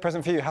birthday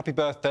present for you. Happy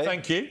birthday.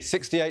 Thank you.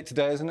 68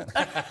 today, isn't it?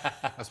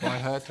 That's what I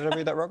heard. Did I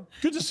read that wrong?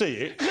 Good to see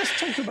you. Let's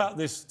talk about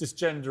this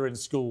gender in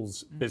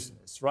schools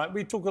business, right?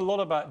 We talk a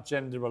lot about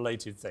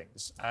gender-related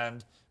things,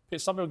 and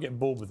some people get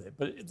bored with it,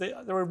 but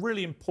there are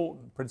really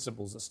important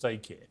principles at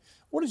stake here.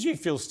 What did you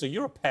feel, Steve?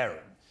 You're a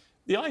parent.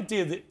 The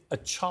idea that a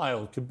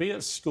child could be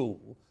at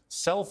school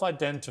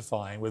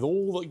self-identifying with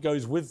all that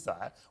goes with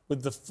that,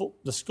 with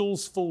the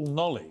school's full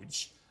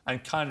knowledge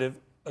and kind of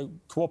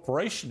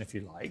cooperation, if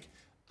you like,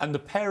 and the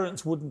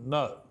parents wouldn't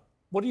know.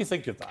 What do you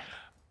think of that?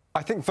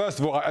 I think, first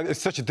of all, it's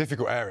such a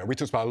difficult area. We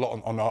talked about a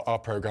lot on our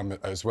programme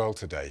as well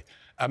today.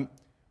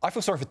 I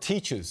feel sorry for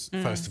teachers,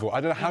 first of all. I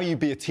don't know how you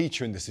be a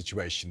teacher in this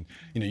situation.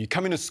 You know, you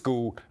come into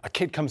school, a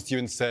kid comes to you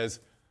and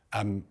says,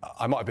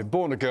 I might have been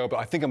born a girl, but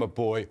I think I'm a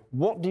boy.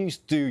 What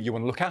do? You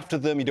want to look after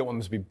them, you don't want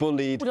them to be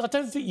bullied. Well, I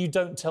don't think you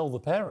don't tell the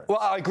parents. Well,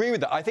 I agree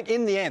with that. I think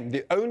in the end,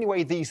 the only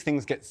way these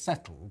things get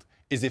settled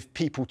is if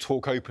people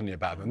talk openly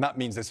about them. And that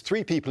means there's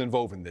three people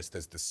involved in this.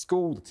 There's the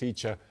school, the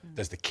teacher,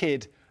 there's the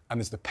kid, and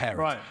there's the parent.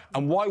 Right.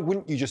 And why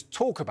wouldn't you just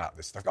talk about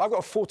this stuff? I've got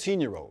a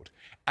 14-year-old,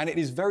 and it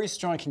is very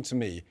striking to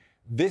me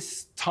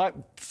this type,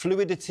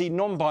 fluidity,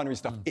 non-binary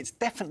stuff, it's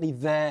definitely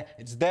there.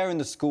 It's there in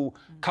the school.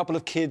 Couple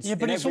of kids. Yeah,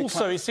 but it's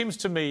also, it seems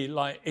to me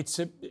like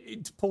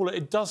Paula,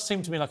 it does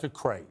seem to me like a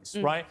craze,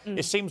 right?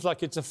 It seems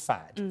like it's a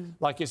fad.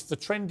 Like it's the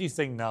trendy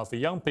thing now for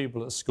young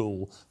people at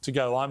school to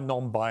go, I'm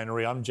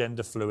non-binary, I'm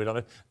gender fluid. I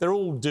mean, they're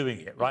all doing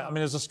it, right? I mean,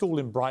 there's a school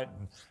in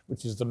Brighton,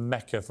 which is the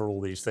mecca for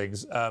all these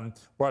things,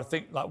 where I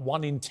think like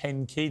 1 in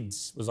 10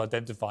 kids was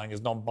identifying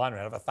as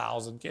non-binary out of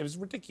 1,000 kids. It was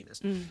ridiculous.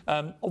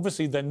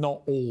 Obviously, they're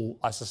not all,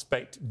 I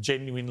suspect,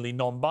 genuinely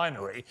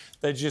non-binary.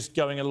 They're just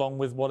going along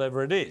with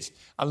whatever it is.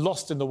 And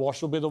lost in the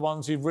wash will be the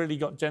ones who've really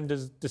got gender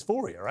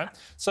dysphoria, right?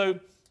 So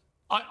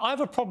I have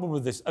a problem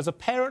with this. As a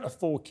parent of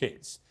 4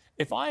 kids,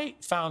 if I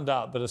found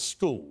out that a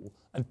school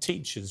and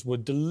teachers were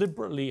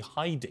deliberately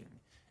hiding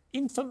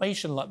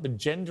information like the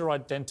gender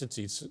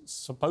identities,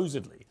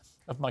 supposedly,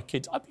 of my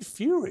kids, I'd be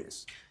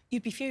furious.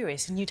 You'd be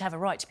furious, and you'd have a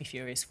right to be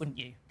furious, wouldn't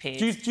you, Piers?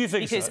 Do you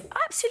think so? Because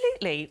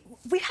absolutely,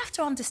 we have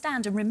to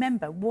understand and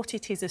remember what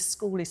it is a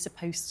school is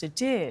supposed to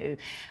do.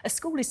 A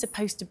school is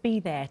supposed to be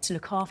there to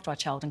look after our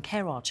child and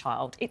care our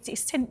child. It's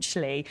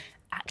essentially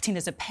acting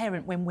as a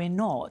parent when we're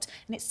not.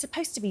 And it's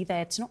supposed to be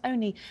there to not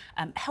only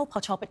help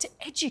our child, but to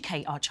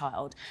educate our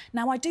child.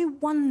 Now, I do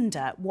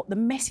wonder what the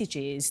message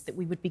is that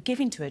we would be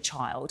giving to a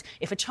child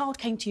if a child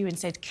came to you and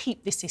said,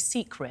 keep this a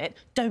secret,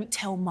 don't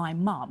tell my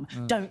mum,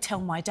 don't tell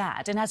my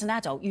dad. And as an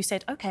adult, you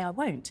said, OK, I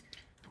won't.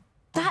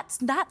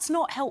 That's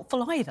not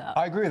helpful either.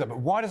 I agree with that, but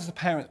why does the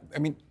parent... I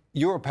mean,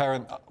 you're a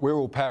parent, we're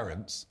all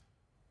parents.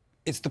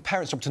 It's the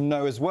parents' job to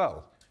know as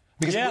well.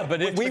 Because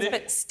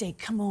but Stig,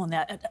 come on.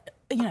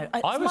 You know,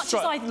 as much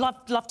as I'd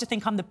love to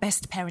think I'm the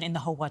best parent in the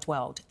whole wide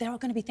world, there are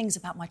going to be things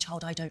about my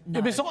child I don't know.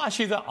 Yeah, but it's not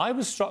actually that. I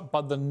was struck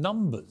by the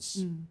numbers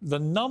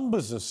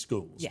of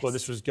schools where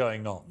this was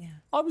going on. Yeah.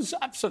 I was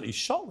absolutely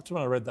shocked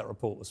when I read that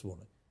report this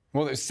morning.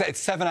 Well, it's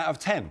 7 out of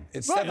 10.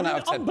 It's right, 7 out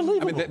of 10.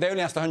 Unbelievable. I mean, they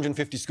only asked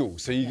 150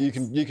 schools, so you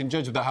can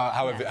judge that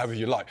however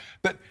you like.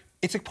 But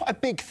it's quite a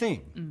big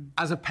thing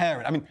as a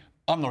parent. I mean,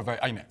 I'm not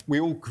very... I mean, we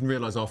all can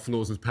realise our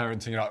flaws as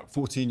parenting. You know,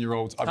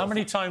 14-year-olds... How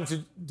many times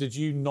did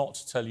you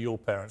not tell your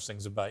parents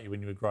things about you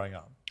when you were growing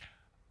up?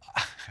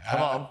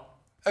 Come on.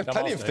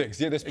 Plenty of things.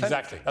 Yeah, there's plenty.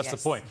 Exactly. That's the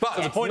point.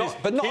 But the point is,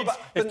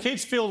 if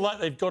kids feel like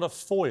they've got a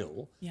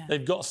foil,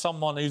 they've got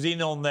someone who's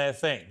in on their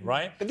thing,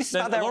 right? But this is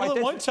about their identity. A lot of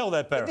them won't tell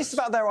their parents. But this is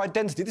about their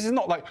identity. This is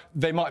not like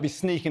they might be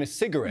sneaking a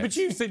cigarette. But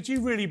do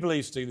you really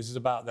believe, Steve, this is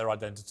about their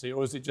identity,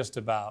 or is it just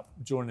about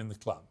joining the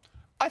club?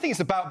 I think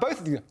it's about both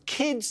of them.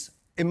 Kids,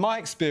 in my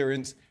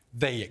experience,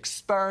 they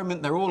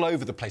experiment, they're all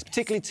over the place,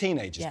 particularly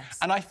teenagers. Yes.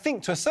 And I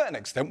think, to a certain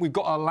extent, we've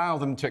got to allow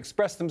them to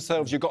express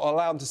themselves, you've got to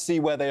allow them to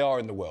see where they are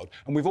in the world.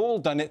 And we've all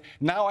done it.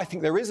 Now I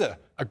think there is a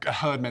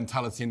herd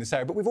mentality in this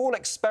area, but we've all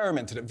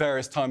experimented at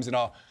various times in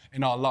our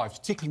lives,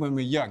 particularly when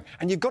we're young.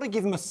 And you've got to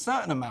give them a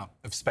certain amount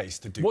of space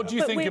to do that. What do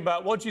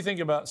you think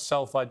about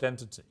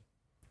self-identity,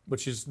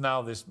 which is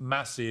now this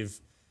massive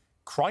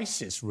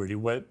crisis, really,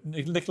 where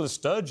Nicola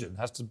Sturgeon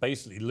has to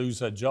basically lose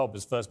her job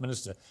as First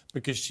Minister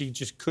because she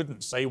just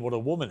couldn't say what a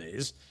woman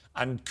is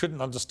and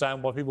couldn't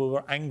understand why people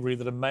were angry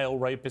that a male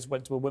rapist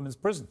went to a women's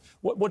prison.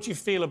 What do you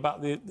feel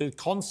about the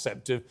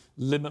concept of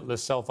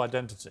limitless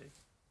self-identity?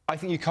 I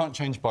think you can't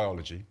change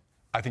biology.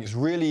 I think it's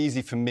really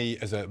easy for me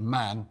as a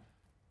man.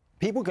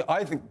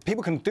 I think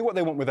people can do what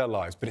they want with their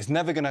lives, but it's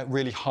never going to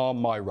really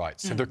harm my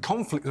rights. So the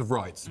conflict of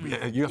rights,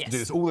 you have to do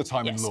this all the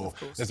time in law.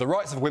 There's the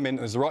rights of women,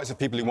 there's the rights of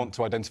people who want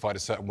to identify a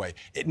certain way.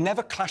 It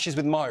never clashes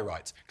with my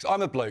rights, because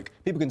I'm a bloke.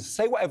 People can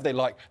say whatever they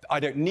like. I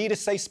don't need a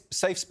safe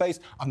space.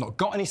 I've not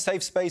got any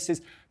safe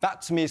spaces.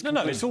 That, to me, is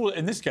No, it's all,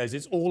 in this case,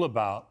 it's all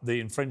about the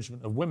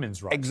infringement of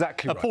women's rights.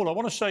 Exactly right. Paul, I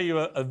want to show you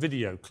a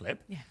video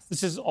clip. Yes.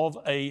 This is of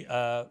a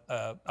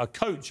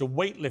coach, a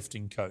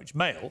weightlifting coach,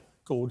 male,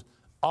 called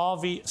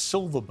Avi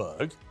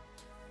Silverberg,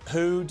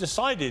 who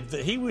decided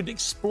that he would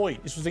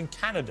exploit, this was in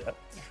Canada,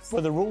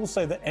 where the rules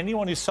say that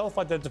anyone who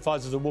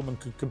self-identifies as a woman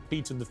could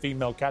compete in the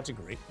female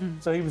category.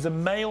 So he was a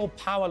male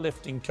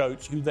powerlifting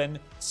coach who then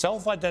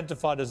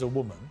self-identified as a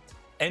woman,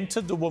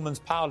 entered the women's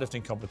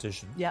powerlifting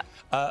competition,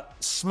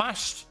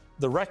 smashed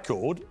the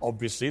record,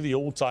 obviously, the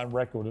all-time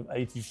record of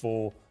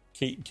 84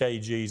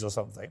 kgs or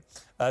something,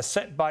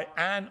 set by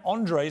Anne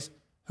Andres,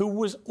 who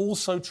was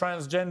also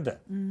transgender,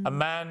 a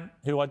man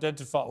who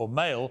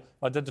male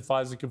who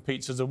identifies and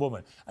competes as a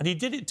woman. And he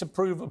did it to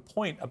prove a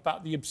point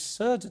about the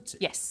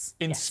absurdity.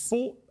 In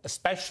sport,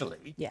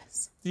 especially.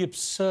 The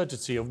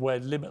absurdity of where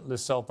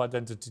limitless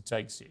self-identity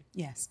takes you.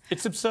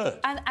 It's absurd.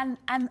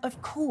 And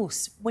of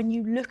course, when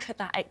you look at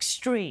that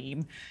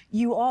extreme,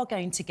 you are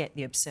going to get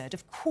the absurd.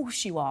 Of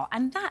course you are.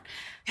 And that,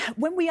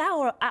 when we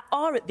are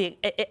at the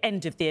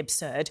end of the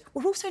absurd,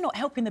 we're also not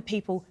helping the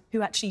people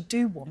who actually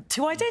do want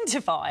to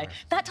identify.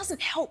 That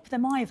doesn't help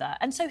them either.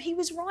 And so he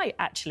was right,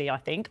 actually, I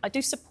think. I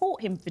do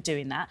support him for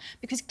doing that,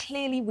 because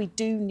clearly we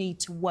do need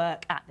to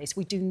work at this.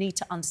 We do need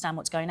to understand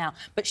what's going on.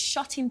 But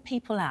shutting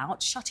people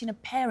out, shutting a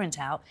parent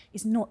out,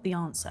 is not the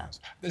answer.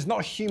 There's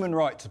not a human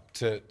right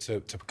to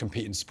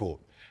compete in sport.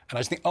 And I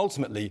just think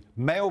ultimately,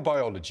 male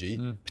biology,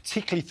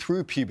 particularly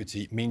through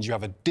puberty, means you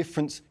have a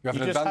difference, you have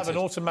an advantage. You just have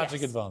an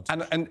automatic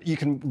advantage. And you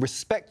can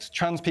respect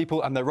trans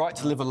people and their right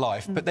to live a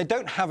life, but they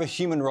don't have a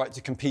human right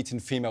to compete in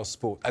female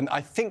sport. And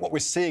I think what we're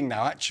seeing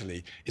now,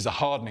 actually, is a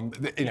hardening.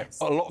 You know,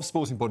 a lot of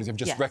sporting bodies have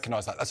just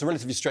recognised that. That's a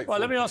relatively straightforward...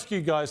 Well, let me ask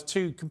you guys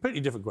two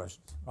completely different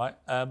questions, right?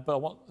 But I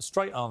want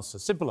straight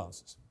answers, simple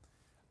answers.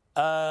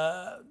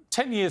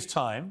 10 years'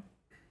 time,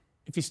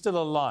 if he's still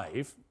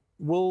alive,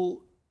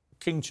 will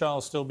King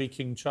Charles still be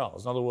King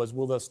Charles? In other words,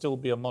 will there still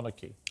be a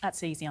monarchy?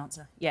 That's the easy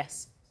answer,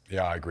 yes.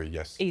 Yeah, I agree,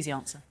 yes. Easy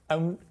answer.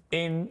 And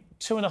in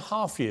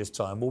 2.5 years'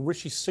 time, will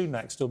Rishi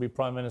Sunak still be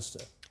Prime Minister?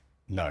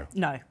 No.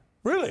 No.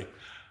 Really?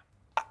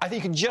 I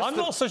think you can just... I'm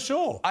not so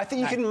sure. I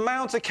think you can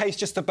mount a case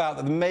just about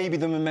that maybe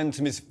the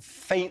momentum is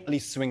faintly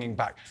swinging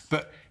back.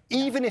 But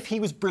even if he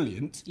was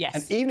brilliant... Yes.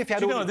 And even if he had...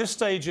 Do you know, at this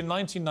stage in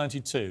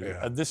 1992,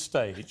 at this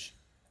stage,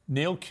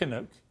 Neil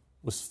Kinnock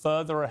was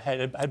further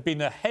ahead, had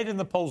been ahead in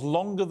the polls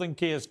longer than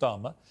Keir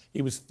Starmer.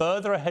 He was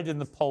further ahead in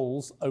the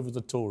polls over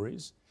the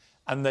Tories.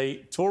 And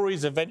the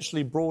Tories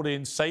eventually brought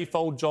in safe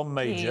old John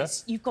Major.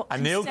 Yes, you've got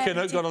and Neil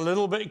Kinnock got a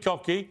little bit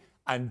cocky,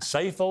 and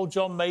safe old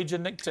John Major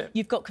nicked it.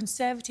 You've got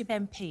Conservative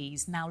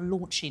MPs now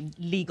launching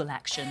legal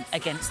action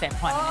against their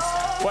Prime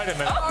Minister. Wait a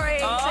minute.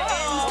 Sorry.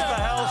 What the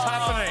hell's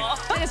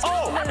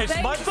happening?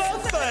 It's my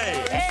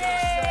birthday!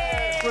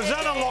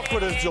 Rosanna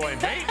Lockwood has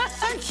joined me.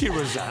 Thank you,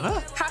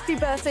 Rosanna. Happy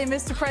birthday,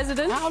 Mr.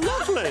 President. How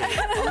lovely.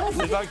 How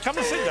lovely. Like, come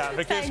and sit down,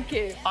 because Thank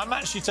you. I'm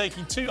actually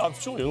taking I'm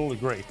sure you'll all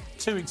agree,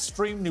 2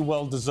 extremely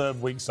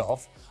well-deserved weeks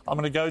off. I'm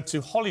going to go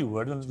to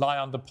Hollywood and lie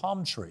under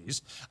palm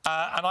trees.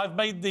 And I've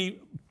made the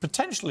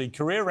potentially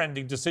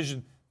career-ending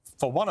decision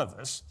for one of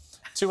us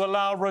to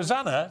allow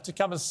Rosanna to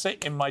come and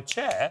sit in my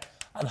chair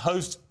and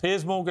host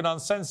Piers Morgan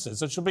Uncensored.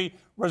 So she'll be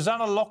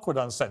Rosanna Lockwood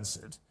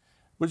Uncensored,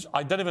 which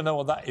I don't even know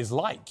what that is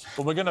like,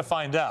 but we're going to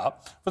find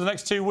out for the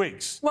next 2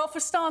 weeks. Well,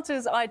 for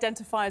starters, I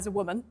identify as a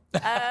woman.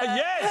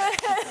 Yes!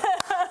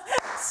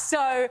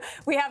 So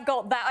we have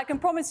got that. I can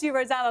promise you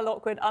Rosanna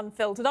Lockwood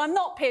Unfiltered. I'm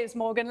not Piers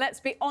Morgan, let's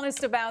be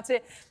honest about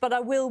it, but I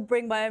will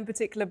bring my own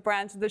particular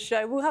brand to the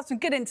show. We'll have some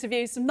good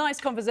interviews, some nice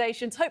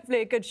conversations,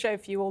 hopefully a good show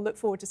for you all. Look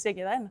forward to seeing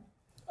you then.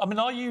 I mean,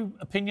 are you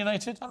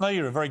opinionated? I know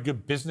you're a very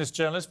good business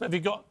journalist, but have you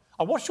got...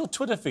 I watched your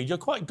Twitter feed. You're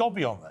quite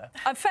gobby on there.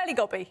 I'm fairly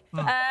gobby.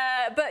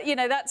 But, you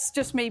know, that's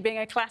just me being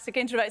a classic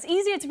introvert. It's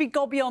easier to be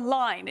gobby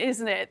online,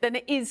 isn't it, than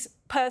it is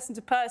person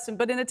to person.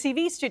 But in a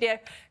TV studio,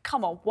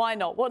 come on, why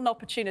not? What an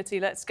opportunity.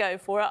 Let's go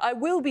for it. I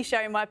will be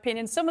sharing my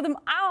opinions. Some of them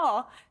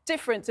are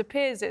different to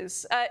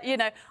Piers's. You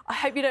know, I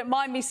hope you don't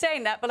mind me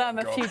saying that, but I'm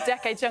a few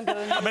decades younger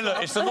than you. I mean, look,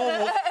 it's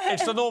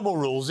the normal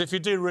rules. If you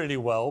do really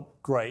well,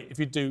 great. If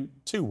you do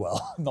too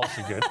well, not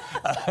so good.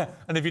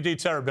 And if you do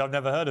terribly, I've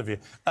never heard of you.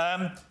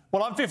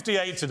 Well, I'm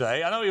 58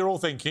 today. I know what you're all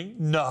thinking.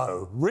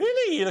 No,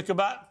 really? You look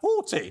about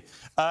 40.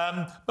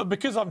 But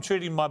because I'm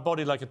treating my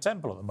body like a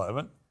temple at the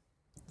moment,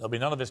 there'll be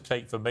none of this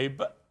cake for me.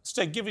 But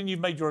instead, given you've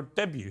made your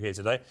debut here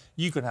today,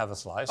 you can have a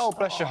slice. Oh,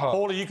 bless your heart.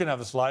 Paula, you can have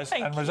a slice.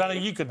 And Rosanna,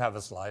 you can have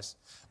a slice.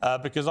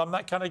 Because I'm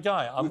that kind of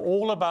guy. I'm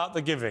all about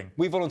the giving.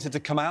 We volunteered to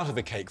come out of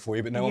the cake for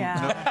you, but no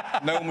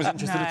one was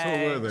interested at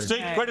all, were they?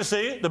 Stig, great to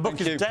see you. The book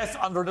is Death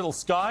Under a Little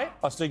Sky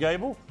by Stig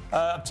Abel.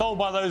 I'm told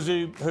by those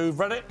who've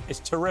read it, it's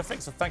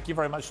terrific, so thank you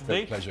very much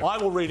indeed. Pleasure. I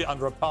will read it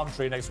under a palm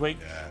tree next week.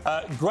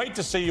 Great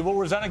to see you all.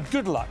 Rosanna,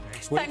 good luck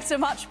next week. Thanks so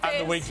much, Piers.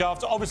 And the week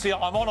after. Obviously,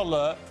 I'm on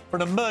alert for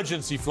an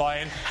emergency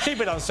fly-in.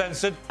 Keep it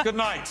uncensored. Good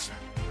night.